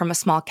porn from a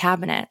small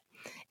cabinet.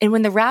 And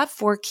when the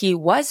RAV4 key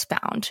was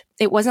found,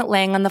 it wasn't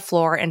laying on the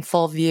floor in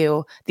full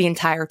view the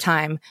entire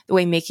time, the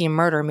way Making a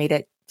Murderer made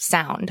it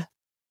sound.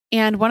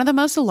 And one of the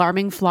most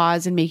alarming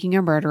flaws in Making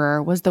a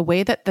Murderer was the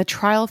way that the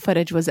trial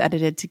footage was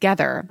edited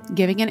together,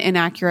 giving an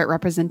inaccurate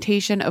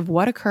representation of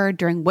what occurred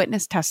during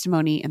witness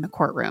testimony in the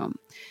courtroom.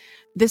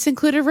 This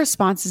included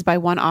responses by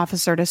one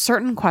officer to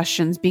certain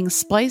questions being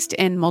spliced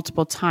in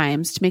multiple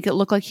times to make it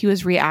look like he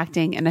was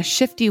reacting in a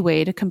shifty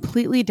way to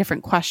completely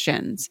different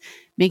questions,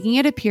 making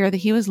it appear that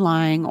he was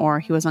lying or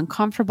he was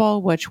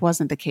uncomfortable, which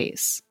wasn't the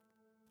case.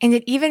 And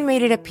it even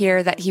made it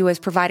appear that he was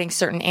providing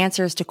certain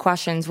answers to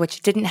questions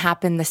which didn't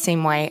happen the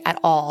same way at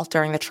all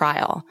during the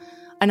trial.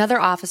 Another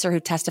officer who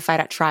testified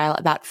at trial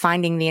about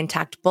finding the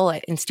intact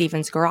bullet in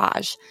Stephen's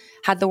garage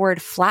had the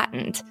word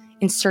flattened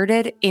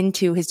inserted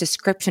into his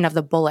description of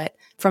the bullet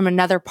from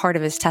another part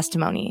of his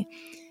testimony.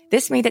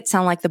 This made it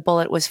sound like the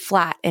bullet was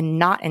flat and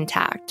not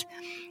intact.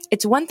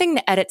 It's one thing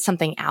to edit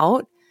something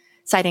out,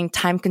 citing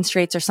time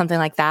constraints or something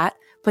like that,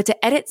 but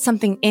to edit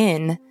something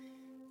in,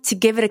 to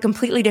give it a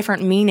completely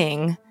different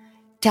meaning,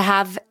 to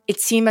have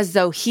it seem as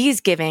though he's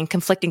giving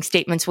conflicting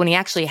statements when he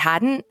actually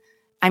hadn't,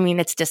 I mean,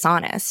 it's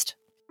dishonest.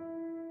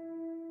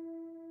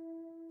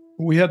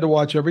 We had to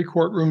watch every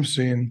courtroom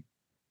scene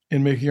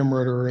in Making a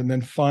Murderer and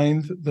then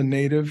find the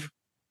native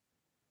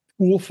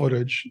pool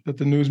footage that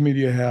the news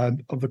media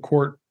had of the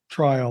court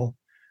trial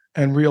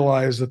and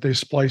realize that they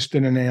spliced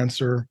in an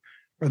answer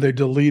or they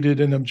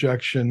deleted an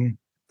objection.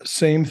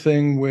 Same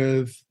thing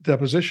with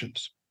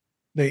depositions.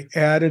 They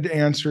added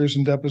answers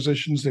and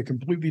depositions. They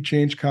completely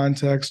changed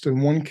context.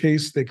 In one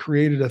case, they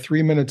created a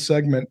 3-minute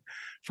segment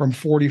from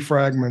 40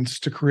 fragments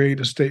to create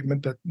a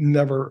statement that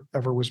never,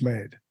 ever was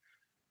made.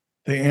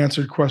 They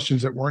answered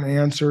questions that weren't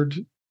answered.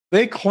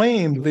 They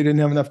claimed they didn't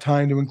have enough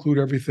time to include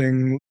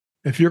everything.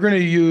 If you're going to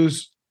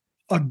use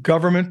a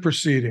government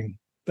proceeding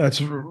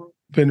that's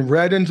been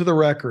read into the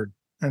record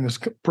and has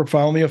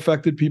profoundly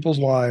affected people's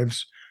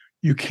lives,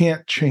 you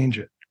can't change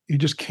it. You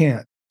just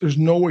can't. There's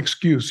no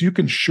excuse. You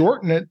can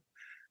shorten it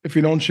if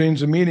you don't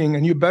change the meaning,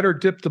 and you better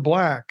dip to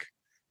black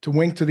to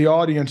wink to the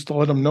audience to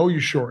let them know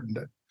you shortened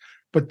it.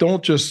 But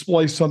don't just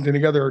splice something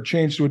together or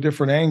change to a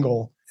different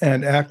angle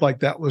and act like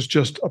that was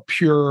just a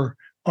pure,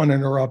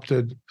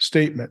 uninterrupted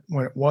statement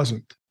when it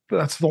wasn't.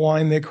 That's the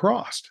line they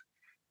crossed.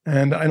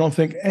 And I don't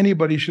think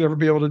anybody should ever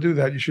be able to do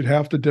that. You should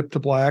have to dip to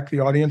black. The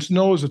audience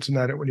knows it's an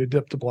edit when you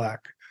dip to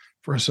black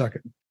for a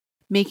second.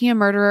 Making a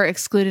Murderer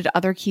excluded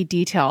other key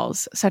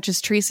details, such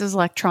as Teresa's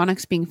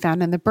electronics being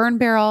found in the burn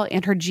barrel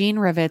and her gene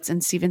rivets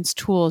and Stephen's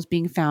tools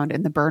being found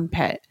in the burn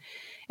pit.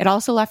 It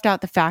also left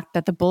out the fact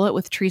that the bullet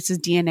with Teresa's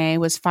DNA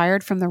was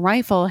fired from the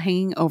rifle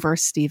hanging over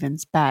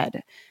Stephen's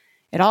bed.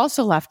 It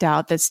also left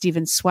out that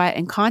Stephen's sweat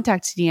and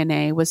contact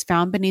DNA was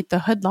found beneath the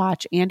hood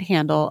latch and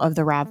handle of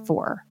the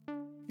RAV4.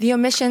 The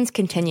omissions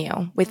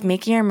continue, with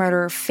Making a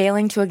Murderer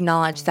failing to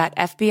acknowledge that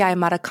FBI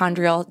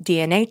mitochondrial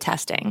DNA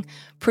testing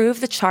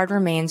proved the charred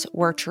remains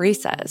were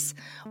Teresa's,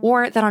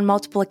 or that on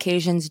multiple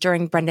occasions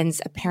during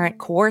Brendan's apparent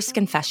coerced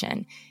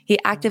confession, he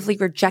actively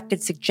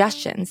rejected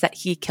suggestions that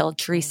he killed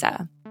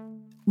Teresa.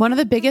 One of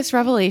the biggest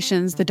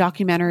revelations the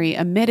documentary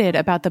omitted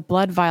about the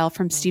blood vial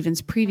from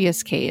Stephen's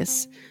previous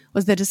case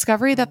was the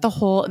discovery that the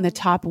hole in the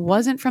top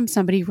wasn't from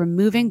somebody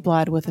removing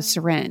blood with a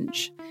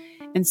syringe.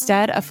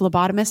 Instead, a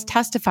phlebotomist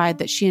testified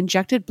that she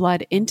injected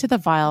blood into the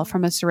vial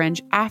from a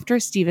syringe after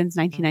Stephen's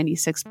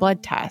 1996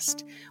 blood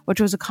test, which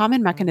was a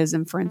common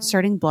mechanism for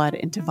inserting blood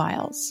into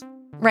vials.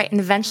 Right, and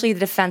eventually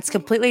the defense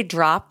completely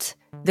dropped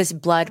this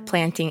blood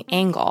planting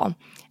angle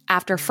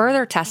after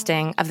further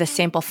testing of the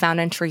sample found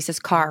in Teresa's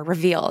car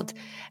revealed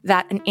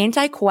that an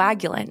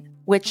anticoagulant,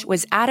 which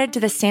was added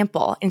to the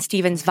sample in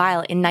Stephen's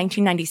vial in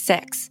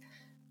 1996,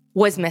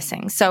 was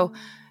missing. So,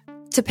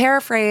 to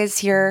paraphrase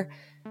here,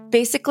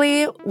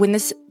 basically, when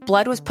this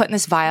blood was put in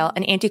this vial,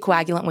 an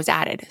anticoagulant was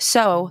added.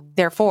 So,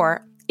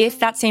 therefore, if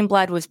that same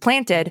blood was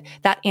planted,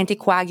 that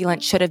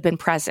anticoagulant should have been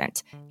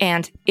present,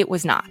 and it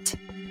was not.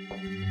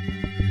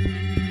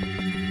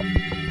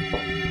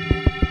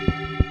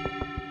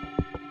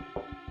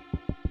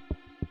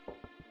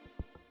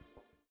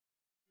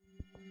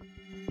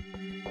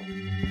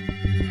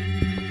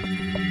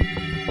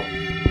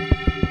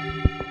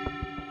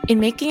 In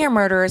Making a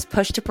Murderer's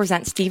push to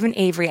present Stephen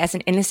Avery as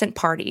an innocent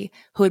party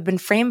who had been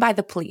framed by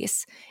the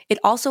police, it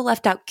also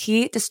left out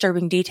key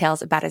disturbing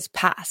details about his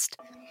past.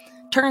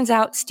 Turns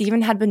out,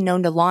 Stephen had been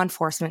known to law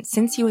enforcement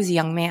since he was a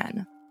young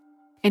man.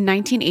 In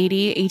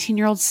 1980,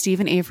 18-year-old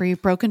Stephen Avery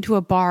broke into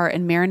a bar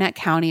in Marinette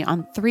County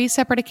on 3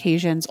 separate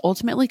occasions,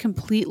 ultimately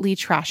completely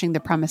trashing the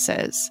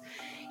premises.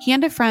 He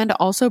and a friend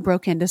also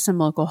broke into some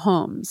local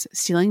homes,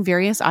 stealing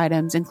various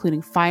items,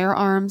 including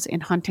firearms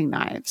and hunting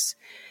knives.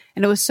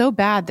 And it was so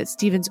bad that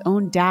Stephen's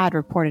own dad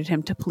reported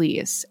him to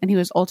police, and he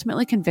was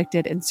ultimately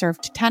convicted and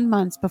served 10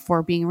 months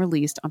before being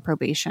released on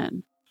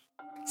probation.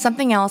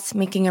 Something else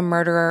Making a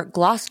Murderer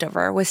glossed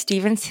over was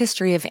Stephen's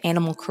history of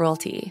animal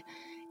cruelty.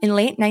 In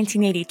late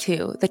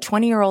 1982, the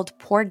 20-year-old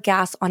poured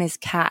gas on his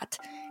cat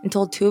and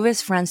told 2 of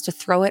his friends to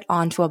throw it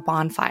onto a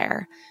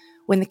bonfire.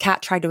 When the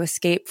cat tried to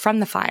escape from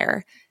the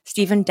fire,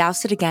 Stephen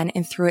doused it again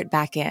and threw it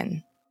back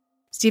in.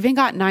 Stephen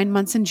got 9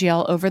 months in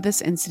jail over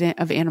this incident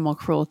of animal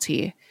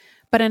cruelty.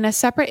 But in a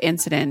separate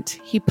incident,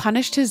 he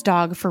punished his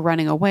dog for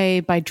running away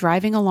by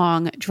driving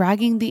along,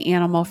 dragging the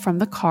animal from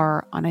the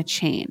car on a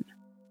chain.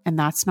 And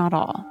that's not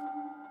all.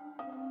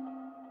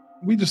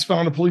 We just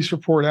found a police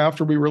report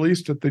after we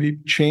released it that he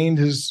chained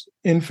his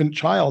infant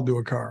child to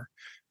a car.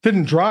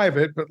 Didn't drive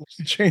it, but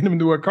he chained him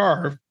to a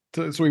car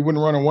so he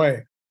wouldn't run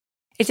away.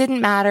 It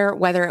didn't matter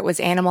whether it was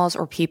animals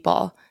or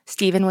people.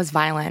 Stephen was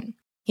violent.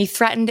 He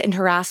threatened and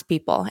harassed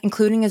people,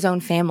 including his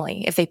own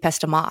family, if they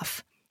pissed him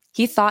off.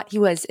 He thought he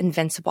was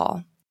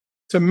invincible.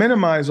 To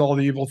minimize all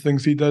the evil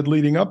things he did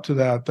leading up to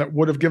that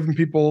would have given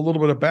people a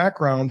little bit of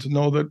background to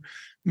know that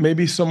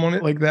maybe someone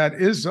like that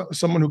is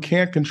someone who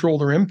can't control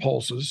their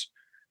impulses,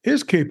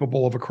 is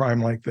capable of a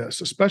crime like this,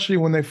 especially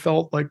when they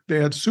felt like they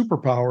had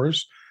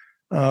superpowers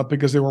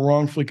because they were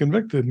wrongfully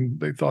convicted and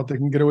they thought they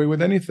can get away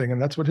with anything.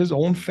 And that's what his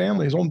own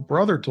family, his own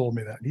brother told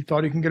me that. He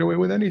thought he can get away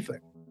with anything.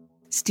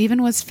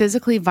 Stephen was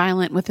physically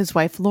violent with his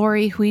wife,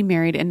 Lori, who he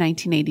married in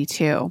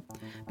 1982.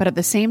 But at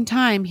the same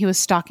time, he was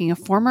stalking a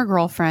former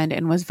girlfriend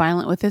and was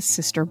violent with his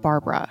sister,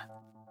 Barbara.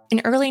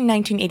 In early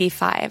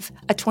 1985,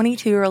 a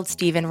 22-year-old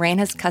Stephen ran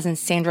his cousin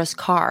Sandra's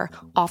car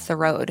off the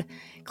road,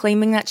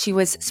 claiming that she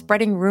was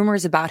spreading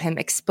rumors about him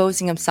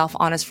exposing himself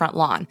on his front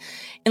lawn.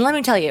 And let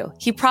me tell you,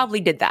 he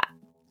probably did that.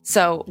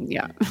 So,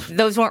 yeah,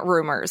 those weren't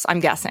rumors, I'm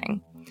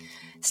guessing.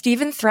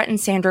 Stephen threatened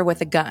Sandra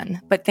with a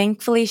gun, but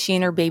thankfully she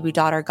and her baby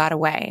daughter got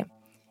away.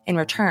 In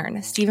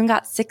return, Stephen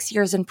got 6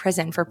 years in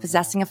prison for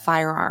possessing a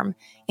firearm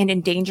and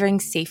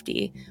endangering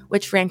safety,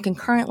 which ran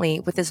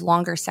concurrently with his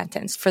longer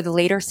sentence for the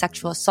later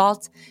sexual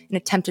assault and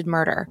attempted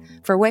murder,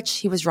 for which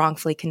he was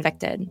wrongfully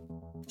convicted.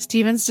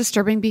 Stephen's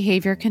disturbing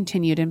behavior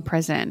continued in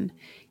prison.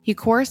 He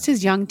coerced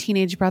his young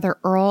teenage brother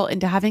Earl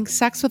into having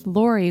sex with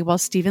Lori while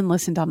Stephen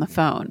listened on the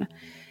phone.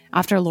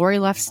 After Lori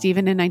left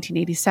Stephen in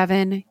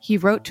 1987, he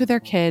wrote to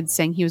their kids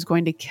saying he was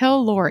going to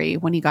kill Lori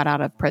when he got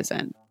out of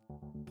prison.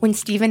 When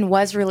Stephen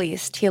was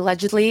released, he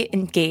allegedly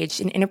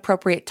engaged in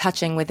inappropriate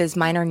touching with his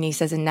minor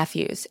nieces and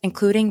nephews,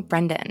 including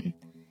Brendan.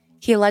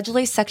 He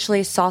allegedly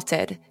sexually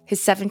assaulted his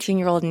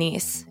 17-year-old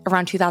niece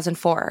around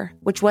 2004,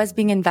 which was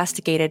being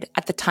investigated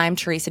at the time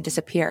Teresa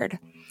disappeared.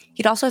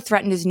 He'd also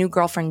threatened his new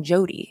girlfriend,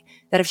 Jody,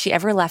 that if she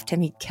ever left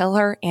him, he'd kill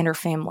her and her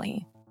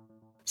family.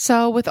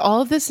 So with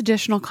all of this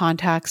additional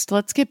context,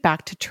 let's get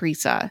back to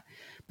Teresa.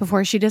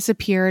 Before she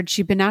disappeared,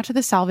 she'd been out to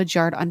the salvage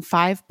yard on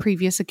 5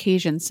 previous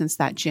occasions since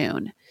that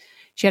June.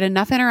 She had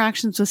enough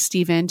interactions with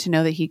Stephen to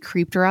know that he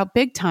creeped her out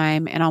big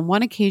time, and on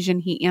one occasion,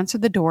 he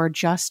answered the door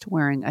just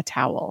wearing a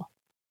towel.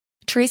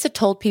 Teresa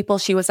told people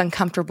she was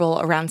uncomfortable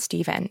around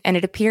Stephen, and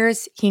it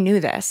appears he knew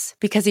this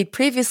because he'd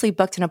previously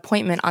booked an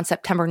appointment on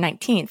September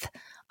 19th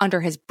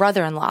under his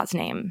brother-in-law's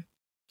name.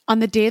 On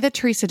the day that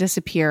Teresa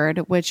disappeared,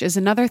 which is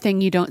another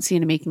thing you don't see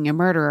in Making a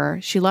Murderer,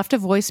 she left a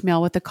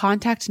voicemail with the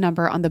contact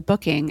number on the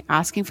booking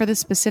asking for the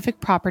specific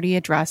property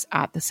address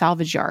at the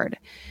salvage yard.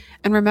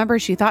 And remember,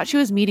 she thought she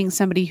was meeting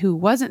somebody who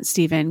wasn't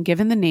Stephen,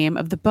 given the name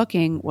of the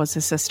booking was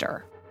his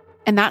sister.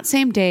 And that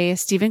same day,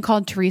 Stephen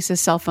called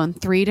Teresa's cell phone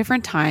 3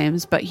 different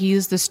times, but he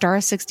used the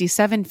star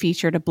 67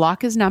 feature to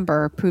block his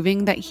number,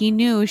 proving that he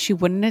knew she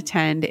wouldn't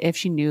attend if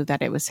she knew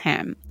that it was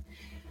him.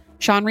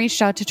 Sean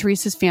reached out to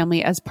Teresa's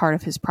family as part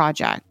of his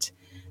project.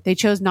 They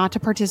chose not to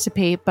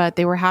participate, but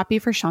they were happy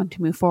for Sean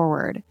to move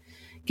forward.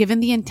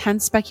 Given the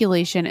intense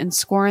speculation and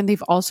scorn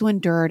they've also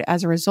endured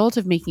as a result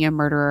of Making a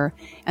Murderer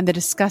and the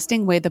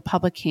disgusting way the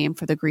public came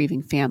for the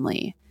grieving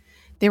family.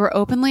 They were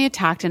openly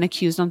attacked and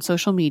accused on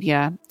social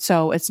media,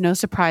 so it's no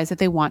surprise that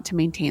they want to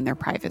maintain their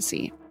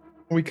privacy.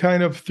 We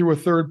kind of, through a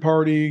third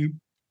party,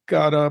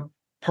 got a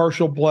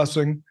partial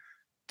blessing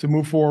to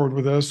move forward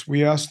with this.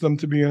 We asked them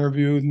to be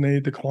interviewed and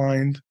they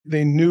declined.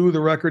 They knew the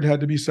record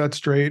had to be set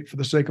straight for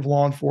the sake of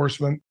law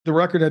enforcement. The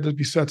record had to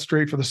be set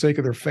straight for the sake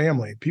of their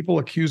family. People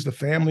accused the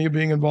family of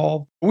being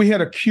involved. We had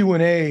a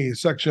Q&A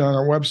section on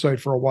our website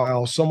for a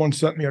while. Someone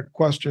sent me a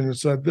question and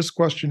said, this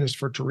question is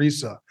for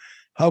Teresa.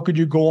 How could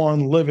you go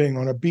on living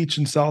on a beach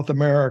in South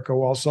America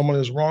while someone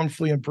is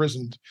wrongfully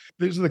imprisoned?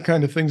 These are the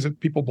kind of things that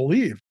people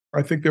believe.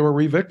 I think they were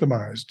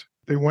re-victimized.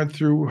 They went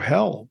through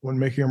hell when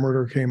Making a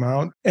Murderer came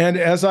out. And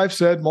as I've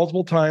said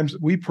multiple times,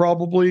 we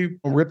probably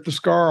ripped the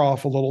scar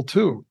off a little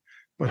too.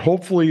 But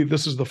hopefully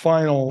this is the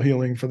final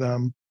healing for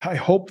them. I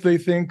hope they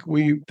think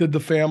we did the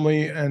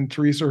family and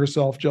Teresa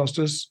herself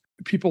justice.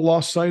 People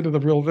lost sight of the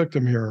real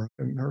victim here,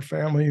 and her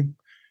family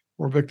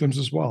were victims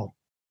as well.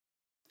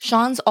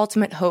 Sean's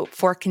ultimate hope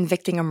for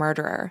convicting a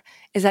murderer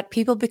is that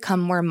people become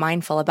more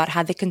mindful about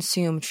how they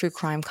consume true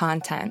crime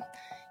content.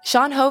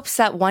 Sean hopes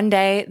that one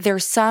day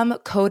there's some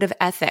code of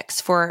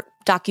ethics for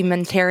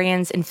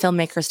documentarians and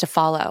filmmakers to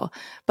follow.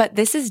 But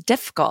this is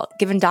difficult,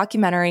 given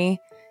documentary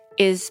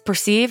is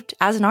perceived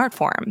as an art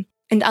form.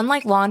 And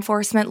unlike law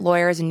enforcement,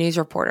 lawyers, and news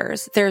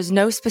reporters, there's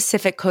no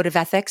specific code of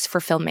ethics for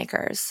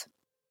filmmakers.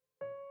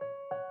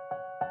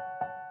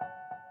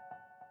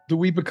 Do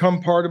we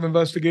become part of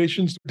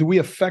investigations? Do we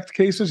affect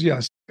cases?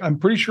 Yes. I'm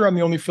pretty sure I'm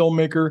the only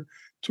filmmaker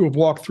to have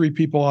walked 3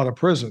 people out of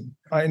prison.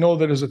 I know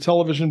that as a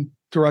television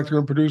director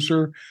and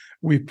producer,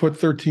 we've put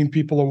 13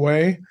 people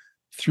away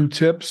through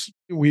tips.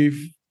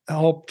 We've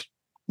helped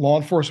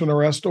law enforcement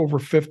arrest over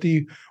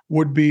 50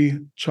 would-be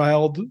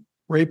child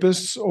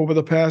rapists over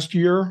the past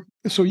year.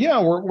 So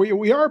yeah,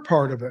 we are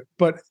part of it.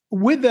 But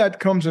with that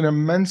comes an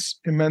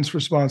immense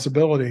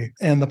responsibility.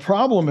 And the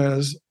problem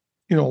is,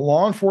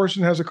 law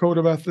enforcement has a code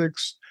of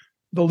ethics.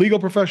 The legal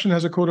profession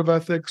has a code of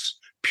ethics.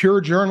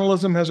 Pure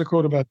journalism has a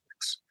code of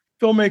ethics.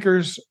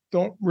 Filmmakers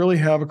don't really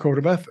have a code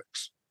of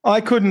ethics. I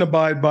couldn't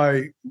abide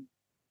by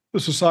the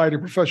Society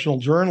of Professional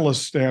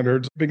Journalists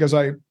standards because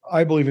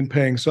I believe in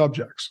paying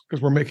subjects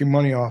because we're making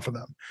money off of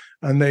them,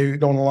 and they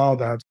don't allow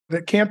that.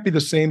 It can't be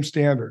the same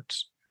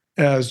standards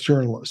as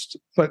journalists,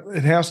 but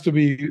it has to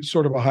be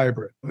sort of a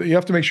hybrid. You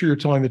have to make sure you're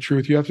telling the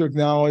truth. You have to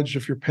acknowledge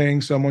if you're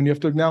paying someone, you have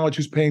to acknowledge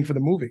who's paying for the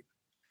movie.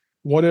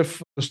 What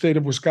if the state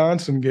of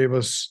Wisconsin gave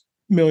us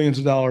millions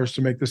of dollars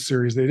to make this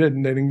series? They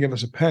didn't. They didn't give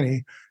us a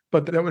penny,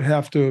 but that would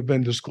have to have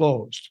been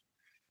disclosed.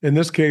 In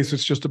this case,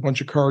 it's just a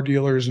bunch of car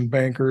dealers and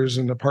bankers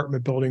and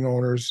apartment building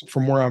owners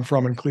from where I'm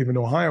from in Cleveland,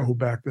 Ohio, who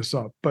backed this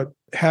up. But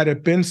had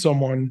it been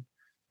someone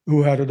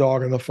who had a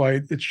dog in the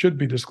fight, it should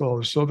be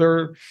disclosed. So there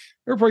are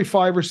probably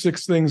 5 or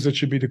 6 things that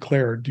should be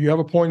declared. Do you have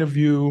a point of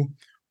view?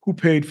 Who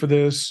paid for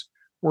this?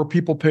 Were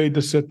people paid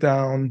to sit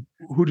down?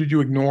 Who did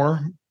you ignore?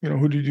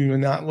 Who did you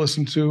not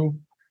listen to?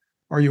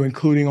 Are you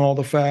including all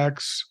the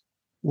facts?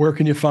 Where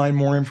can you find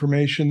more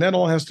information? That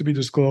all has to be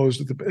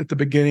disclosed at the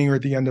beginning or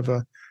at the end of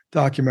a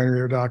documentary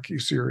or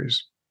docuseries.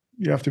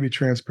 You have to be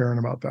transparent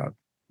about that.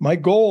 My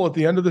goal at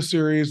the end of the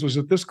series was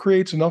that this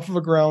creates enough of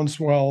a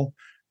groundswell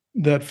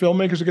that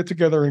filmmakers will get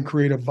together and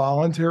create a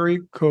voluntary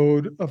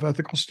code of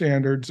ethical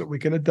standards that we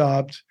can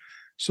adopt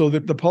so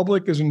that the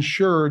public is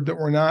ensured that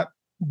we're not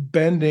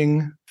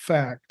bending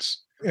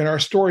facts in our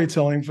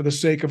storytelling for the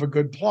sake of a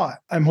good plot.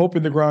 I'm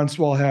hoping the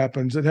groundswell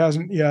happens. It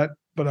hasn't yet,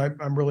 but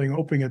I'm really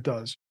hoping it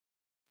does.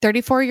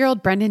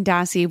 34-year-old Brendan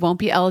Dassey won't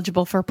be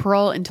eligible for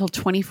parole until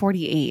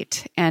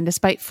 2048, and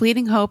despite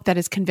fleeting hope that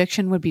his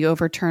conviction would be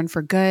overturned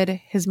for good,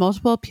 his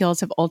multiple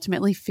appeals have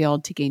ultimately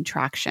failed to gain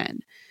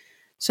traction.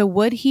 So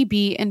would he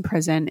be in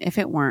prison if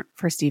it weren't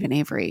for Steven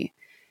Avery?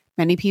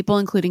 Many people,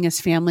 including his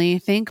family,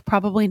 think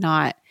probably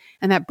not,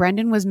 and that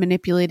Brendan was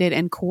manipulated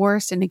and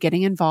coerced into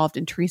getting involved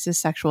in Teresa's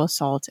sexual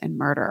assault and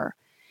murder.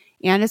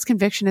 And his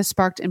conviction has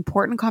sparked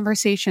important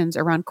conversations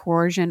around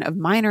coercion of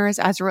minors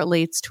as it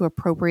relates to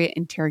appropriate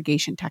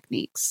interrogation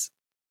techniques.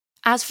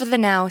 As for the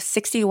now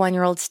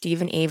 61-year-old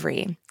Steven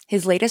Avery,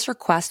 his latest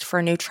request for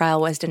a new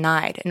trial was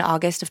denied in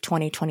August of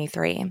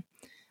 2023.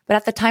 But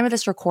at the time of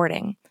this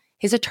recording,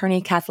 his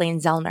attorney,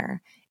 Kathleen Zellner,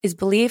 is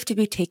believed to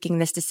be taking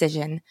this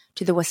decision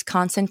to the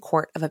Wisconsin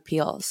Court of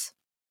Appeals.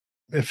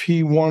 If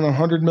he won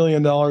 $100 million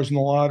in the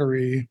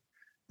lottery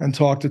and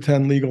talked to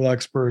 10 legal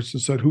experts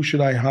and said, who should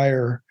I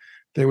hire?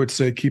 They would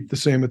say, keep the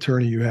same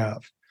attorney you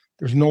have.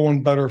 There's no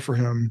one better for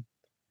him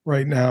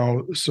right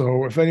now.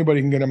 So if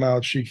anybody can get him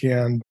out, she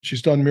can.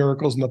 She's done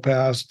miracles in the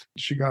past.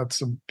 She got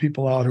some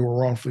people out who were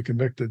wrongfully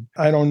convicted.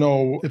 I don't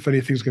know if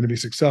anything's going to be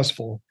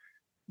successful,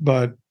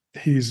 but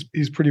he's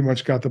pretty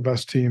much got the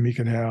best team he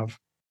can have.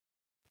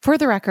 For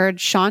the record,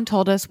 Sean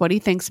told us what he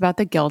thinks about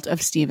the guilt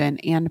of Steven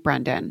and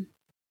Brendan.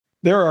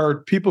 There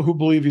are people who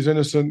believe he's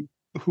innocent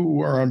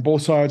who are on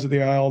both sides of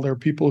the aisle. There are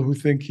people who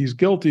think he's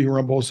guilty who are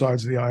on both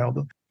sides of the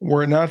aisle.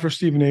 Were it not for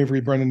Steven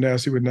Avery, Brendan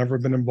Dassey would never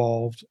have been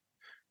involved.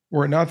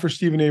 Were it not for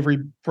Steven Avery,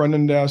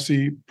 Brendan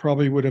Dassey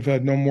probably would have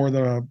had no more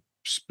than a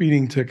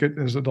speeding ticket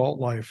in his adult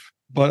life.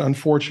 But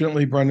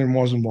unfortunately, Brendan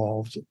was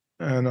involved.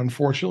 And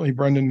unfortunately,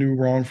 Brendan knew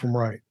wrong from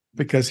right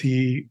because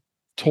he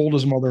told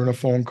his mother in a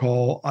phone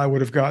call, I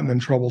would have gotten in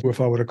trouble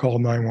if I would have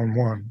called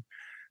 911.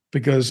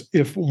 Because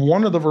if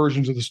one of the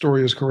versions of the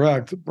story is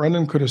correct,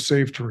 Brendan could have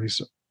saved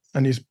Teresa.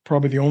 And he's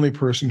probably the only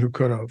person who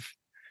could have.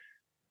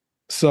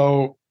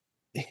 So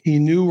he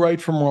knew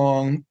right from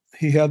wrong.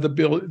 He had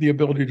the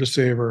ability to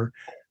save her.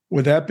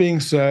 With that being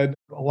said,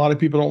 a lot of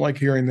people don't like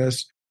hearing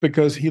this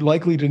because he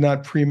likely did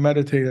not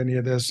premeditate any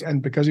of this.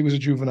 And because he was a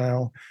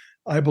juvenile,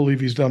 I believe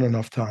he's done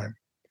enough time.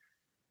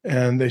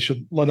 And they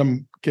should let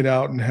him get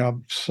out and have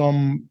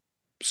some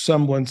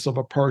semblance of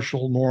a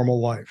partial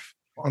normal life.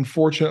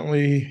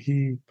 Unfortunately,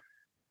 he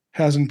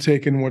hasn't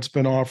taken what's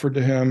been offered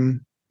to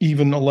him,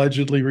 even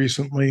allegedly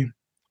recently,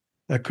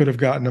 that could have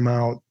gotten him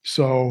out.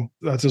 So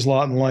that's his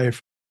lot in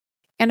life.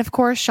 And of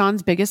course,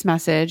 Sean's biggest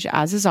message,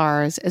 as is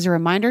ours, is a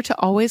reminder to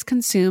always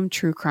consume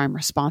true crime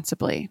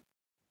responsibly.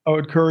 I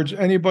would encourage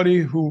anybody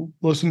who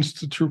listens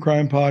to true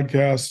crime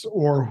podcasts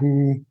or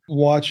who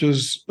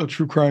watches a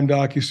true crime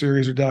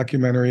docuseries or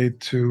documentary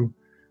to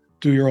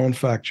do your own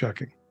fact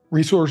checking.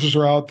 Resources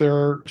are out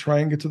there. Try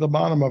and get to the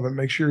bottom of it.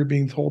 Make sure you're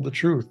being told the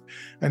truth.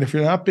 And if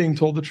you're not being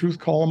told the truth,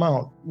 call them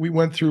out. We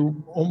went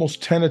through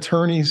almost 10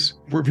 attorneys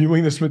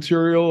reviewing this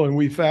material, and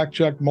we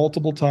fact-checked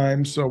multiple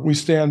times. So we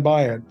stand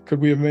by it.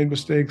 Could we have made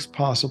mistakes?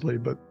 Possibly.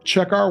 But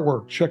check our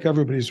work. Check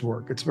everybody's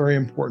work. It's very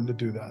important to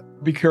do that.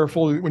 Be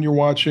careful when you're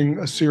watching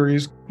a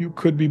series. You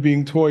could be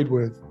being toyed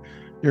with.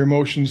 Your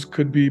emotions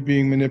could be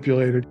being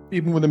manipulated,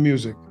 even with the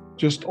music.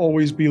 Just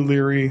always be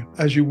leery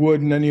as you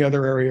would in any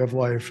other area of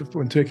life.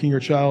 When taking your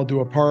child to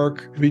a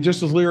park, be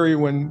just as leery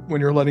when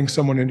you're letting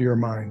someone into your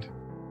mind.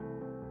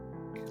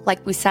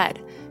 Like we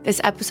said, this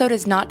episode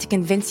is not to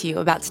convince you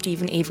about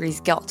Steven Avery's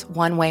guilt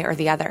one way or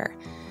the other.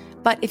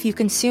 But if you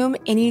consume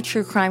any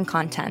true crime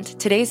content,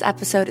 today's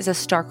episode is a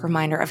stark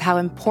reminder of how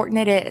important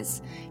it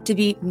is to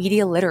be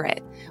media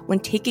literate when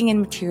taking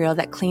in material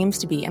that claims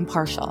to be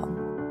impartial.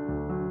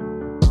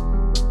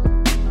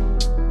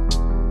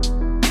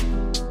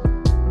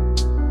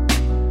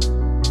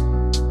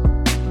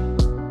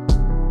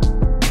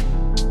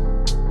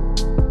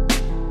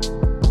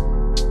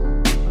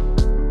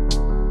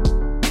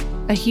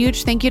 A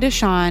huge thank you to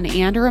Sean,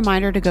 and a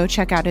reminder to go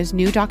check out his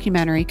new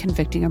documentary,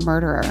 Convicting a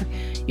Murderer.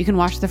 You can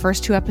watch the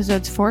first 2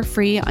 episodes for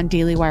free on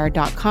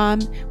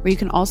dailywire.com, where you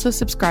can also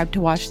subscribe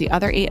to watch the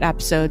other 8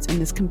 episodes in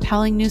this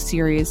compelling new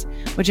series,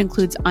 which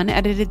includes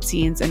unedited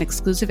scenes and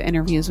exclusive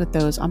interviews with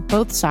those on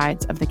both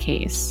sides of the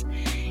case.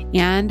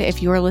 And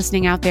if you are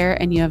listening out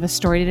there and you have a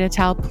story to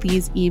tell,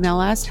 please email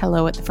us,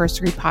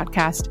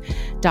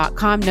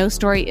 hello@thefirstdegreepodcast.com. No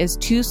story is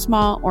too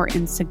small or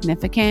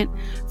insignificant.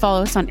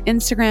 Follow us on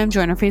Instagram,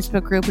 join our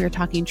Facebook group. We are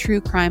talking true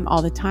crime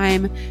all the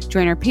time.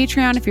 Join our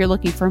Patreon if you're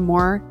looking for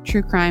more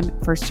true crime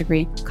first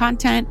degree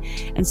content.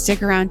 And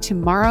stick around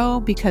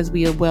tomorrow because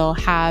we will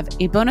have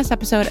a bonus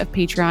episode of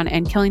Patreon,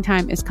 and Killing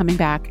Time is coming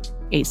back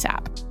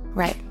ASAP.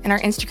 Right. And our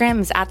Instagram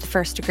is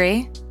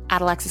 @thefirstdegree,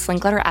 @Alexis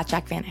Linkletter, or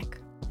 @Jack Vanek.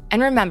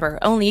 And remember,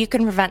 only you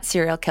can prevent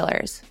serial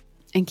killers.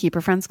 And keep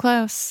your friends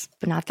close.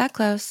 But not that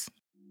close.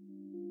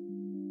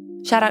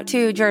 Shout out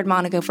to Jared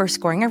Monaco for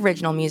scoring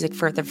original music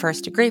for The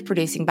First Degree,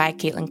 producing by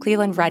Caitlin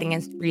Cleland, writing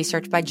and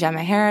research by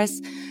Gemma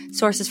Harris.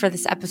 Sources for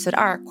this episode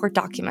are court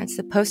documents,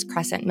 the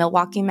Post-Crescent,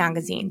 Milwaukee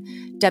Magazine,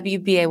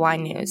 WBAY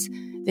News,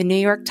 The New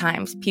York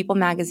Times, People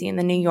Magazine,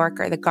 The New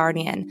Yorker, The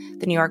Guardian,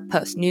 The New York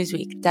Post,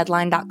 Newsweek,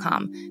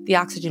 Deadline.com, The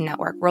Oxygen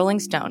Network, Rolling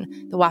Stone,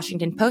 The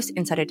Washington Post,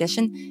 Inside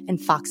Edition, and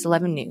Fox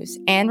 11 News.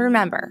 And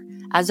remember,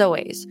 as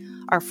always,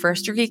 our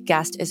first degree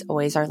guest is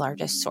always our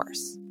largest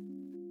source.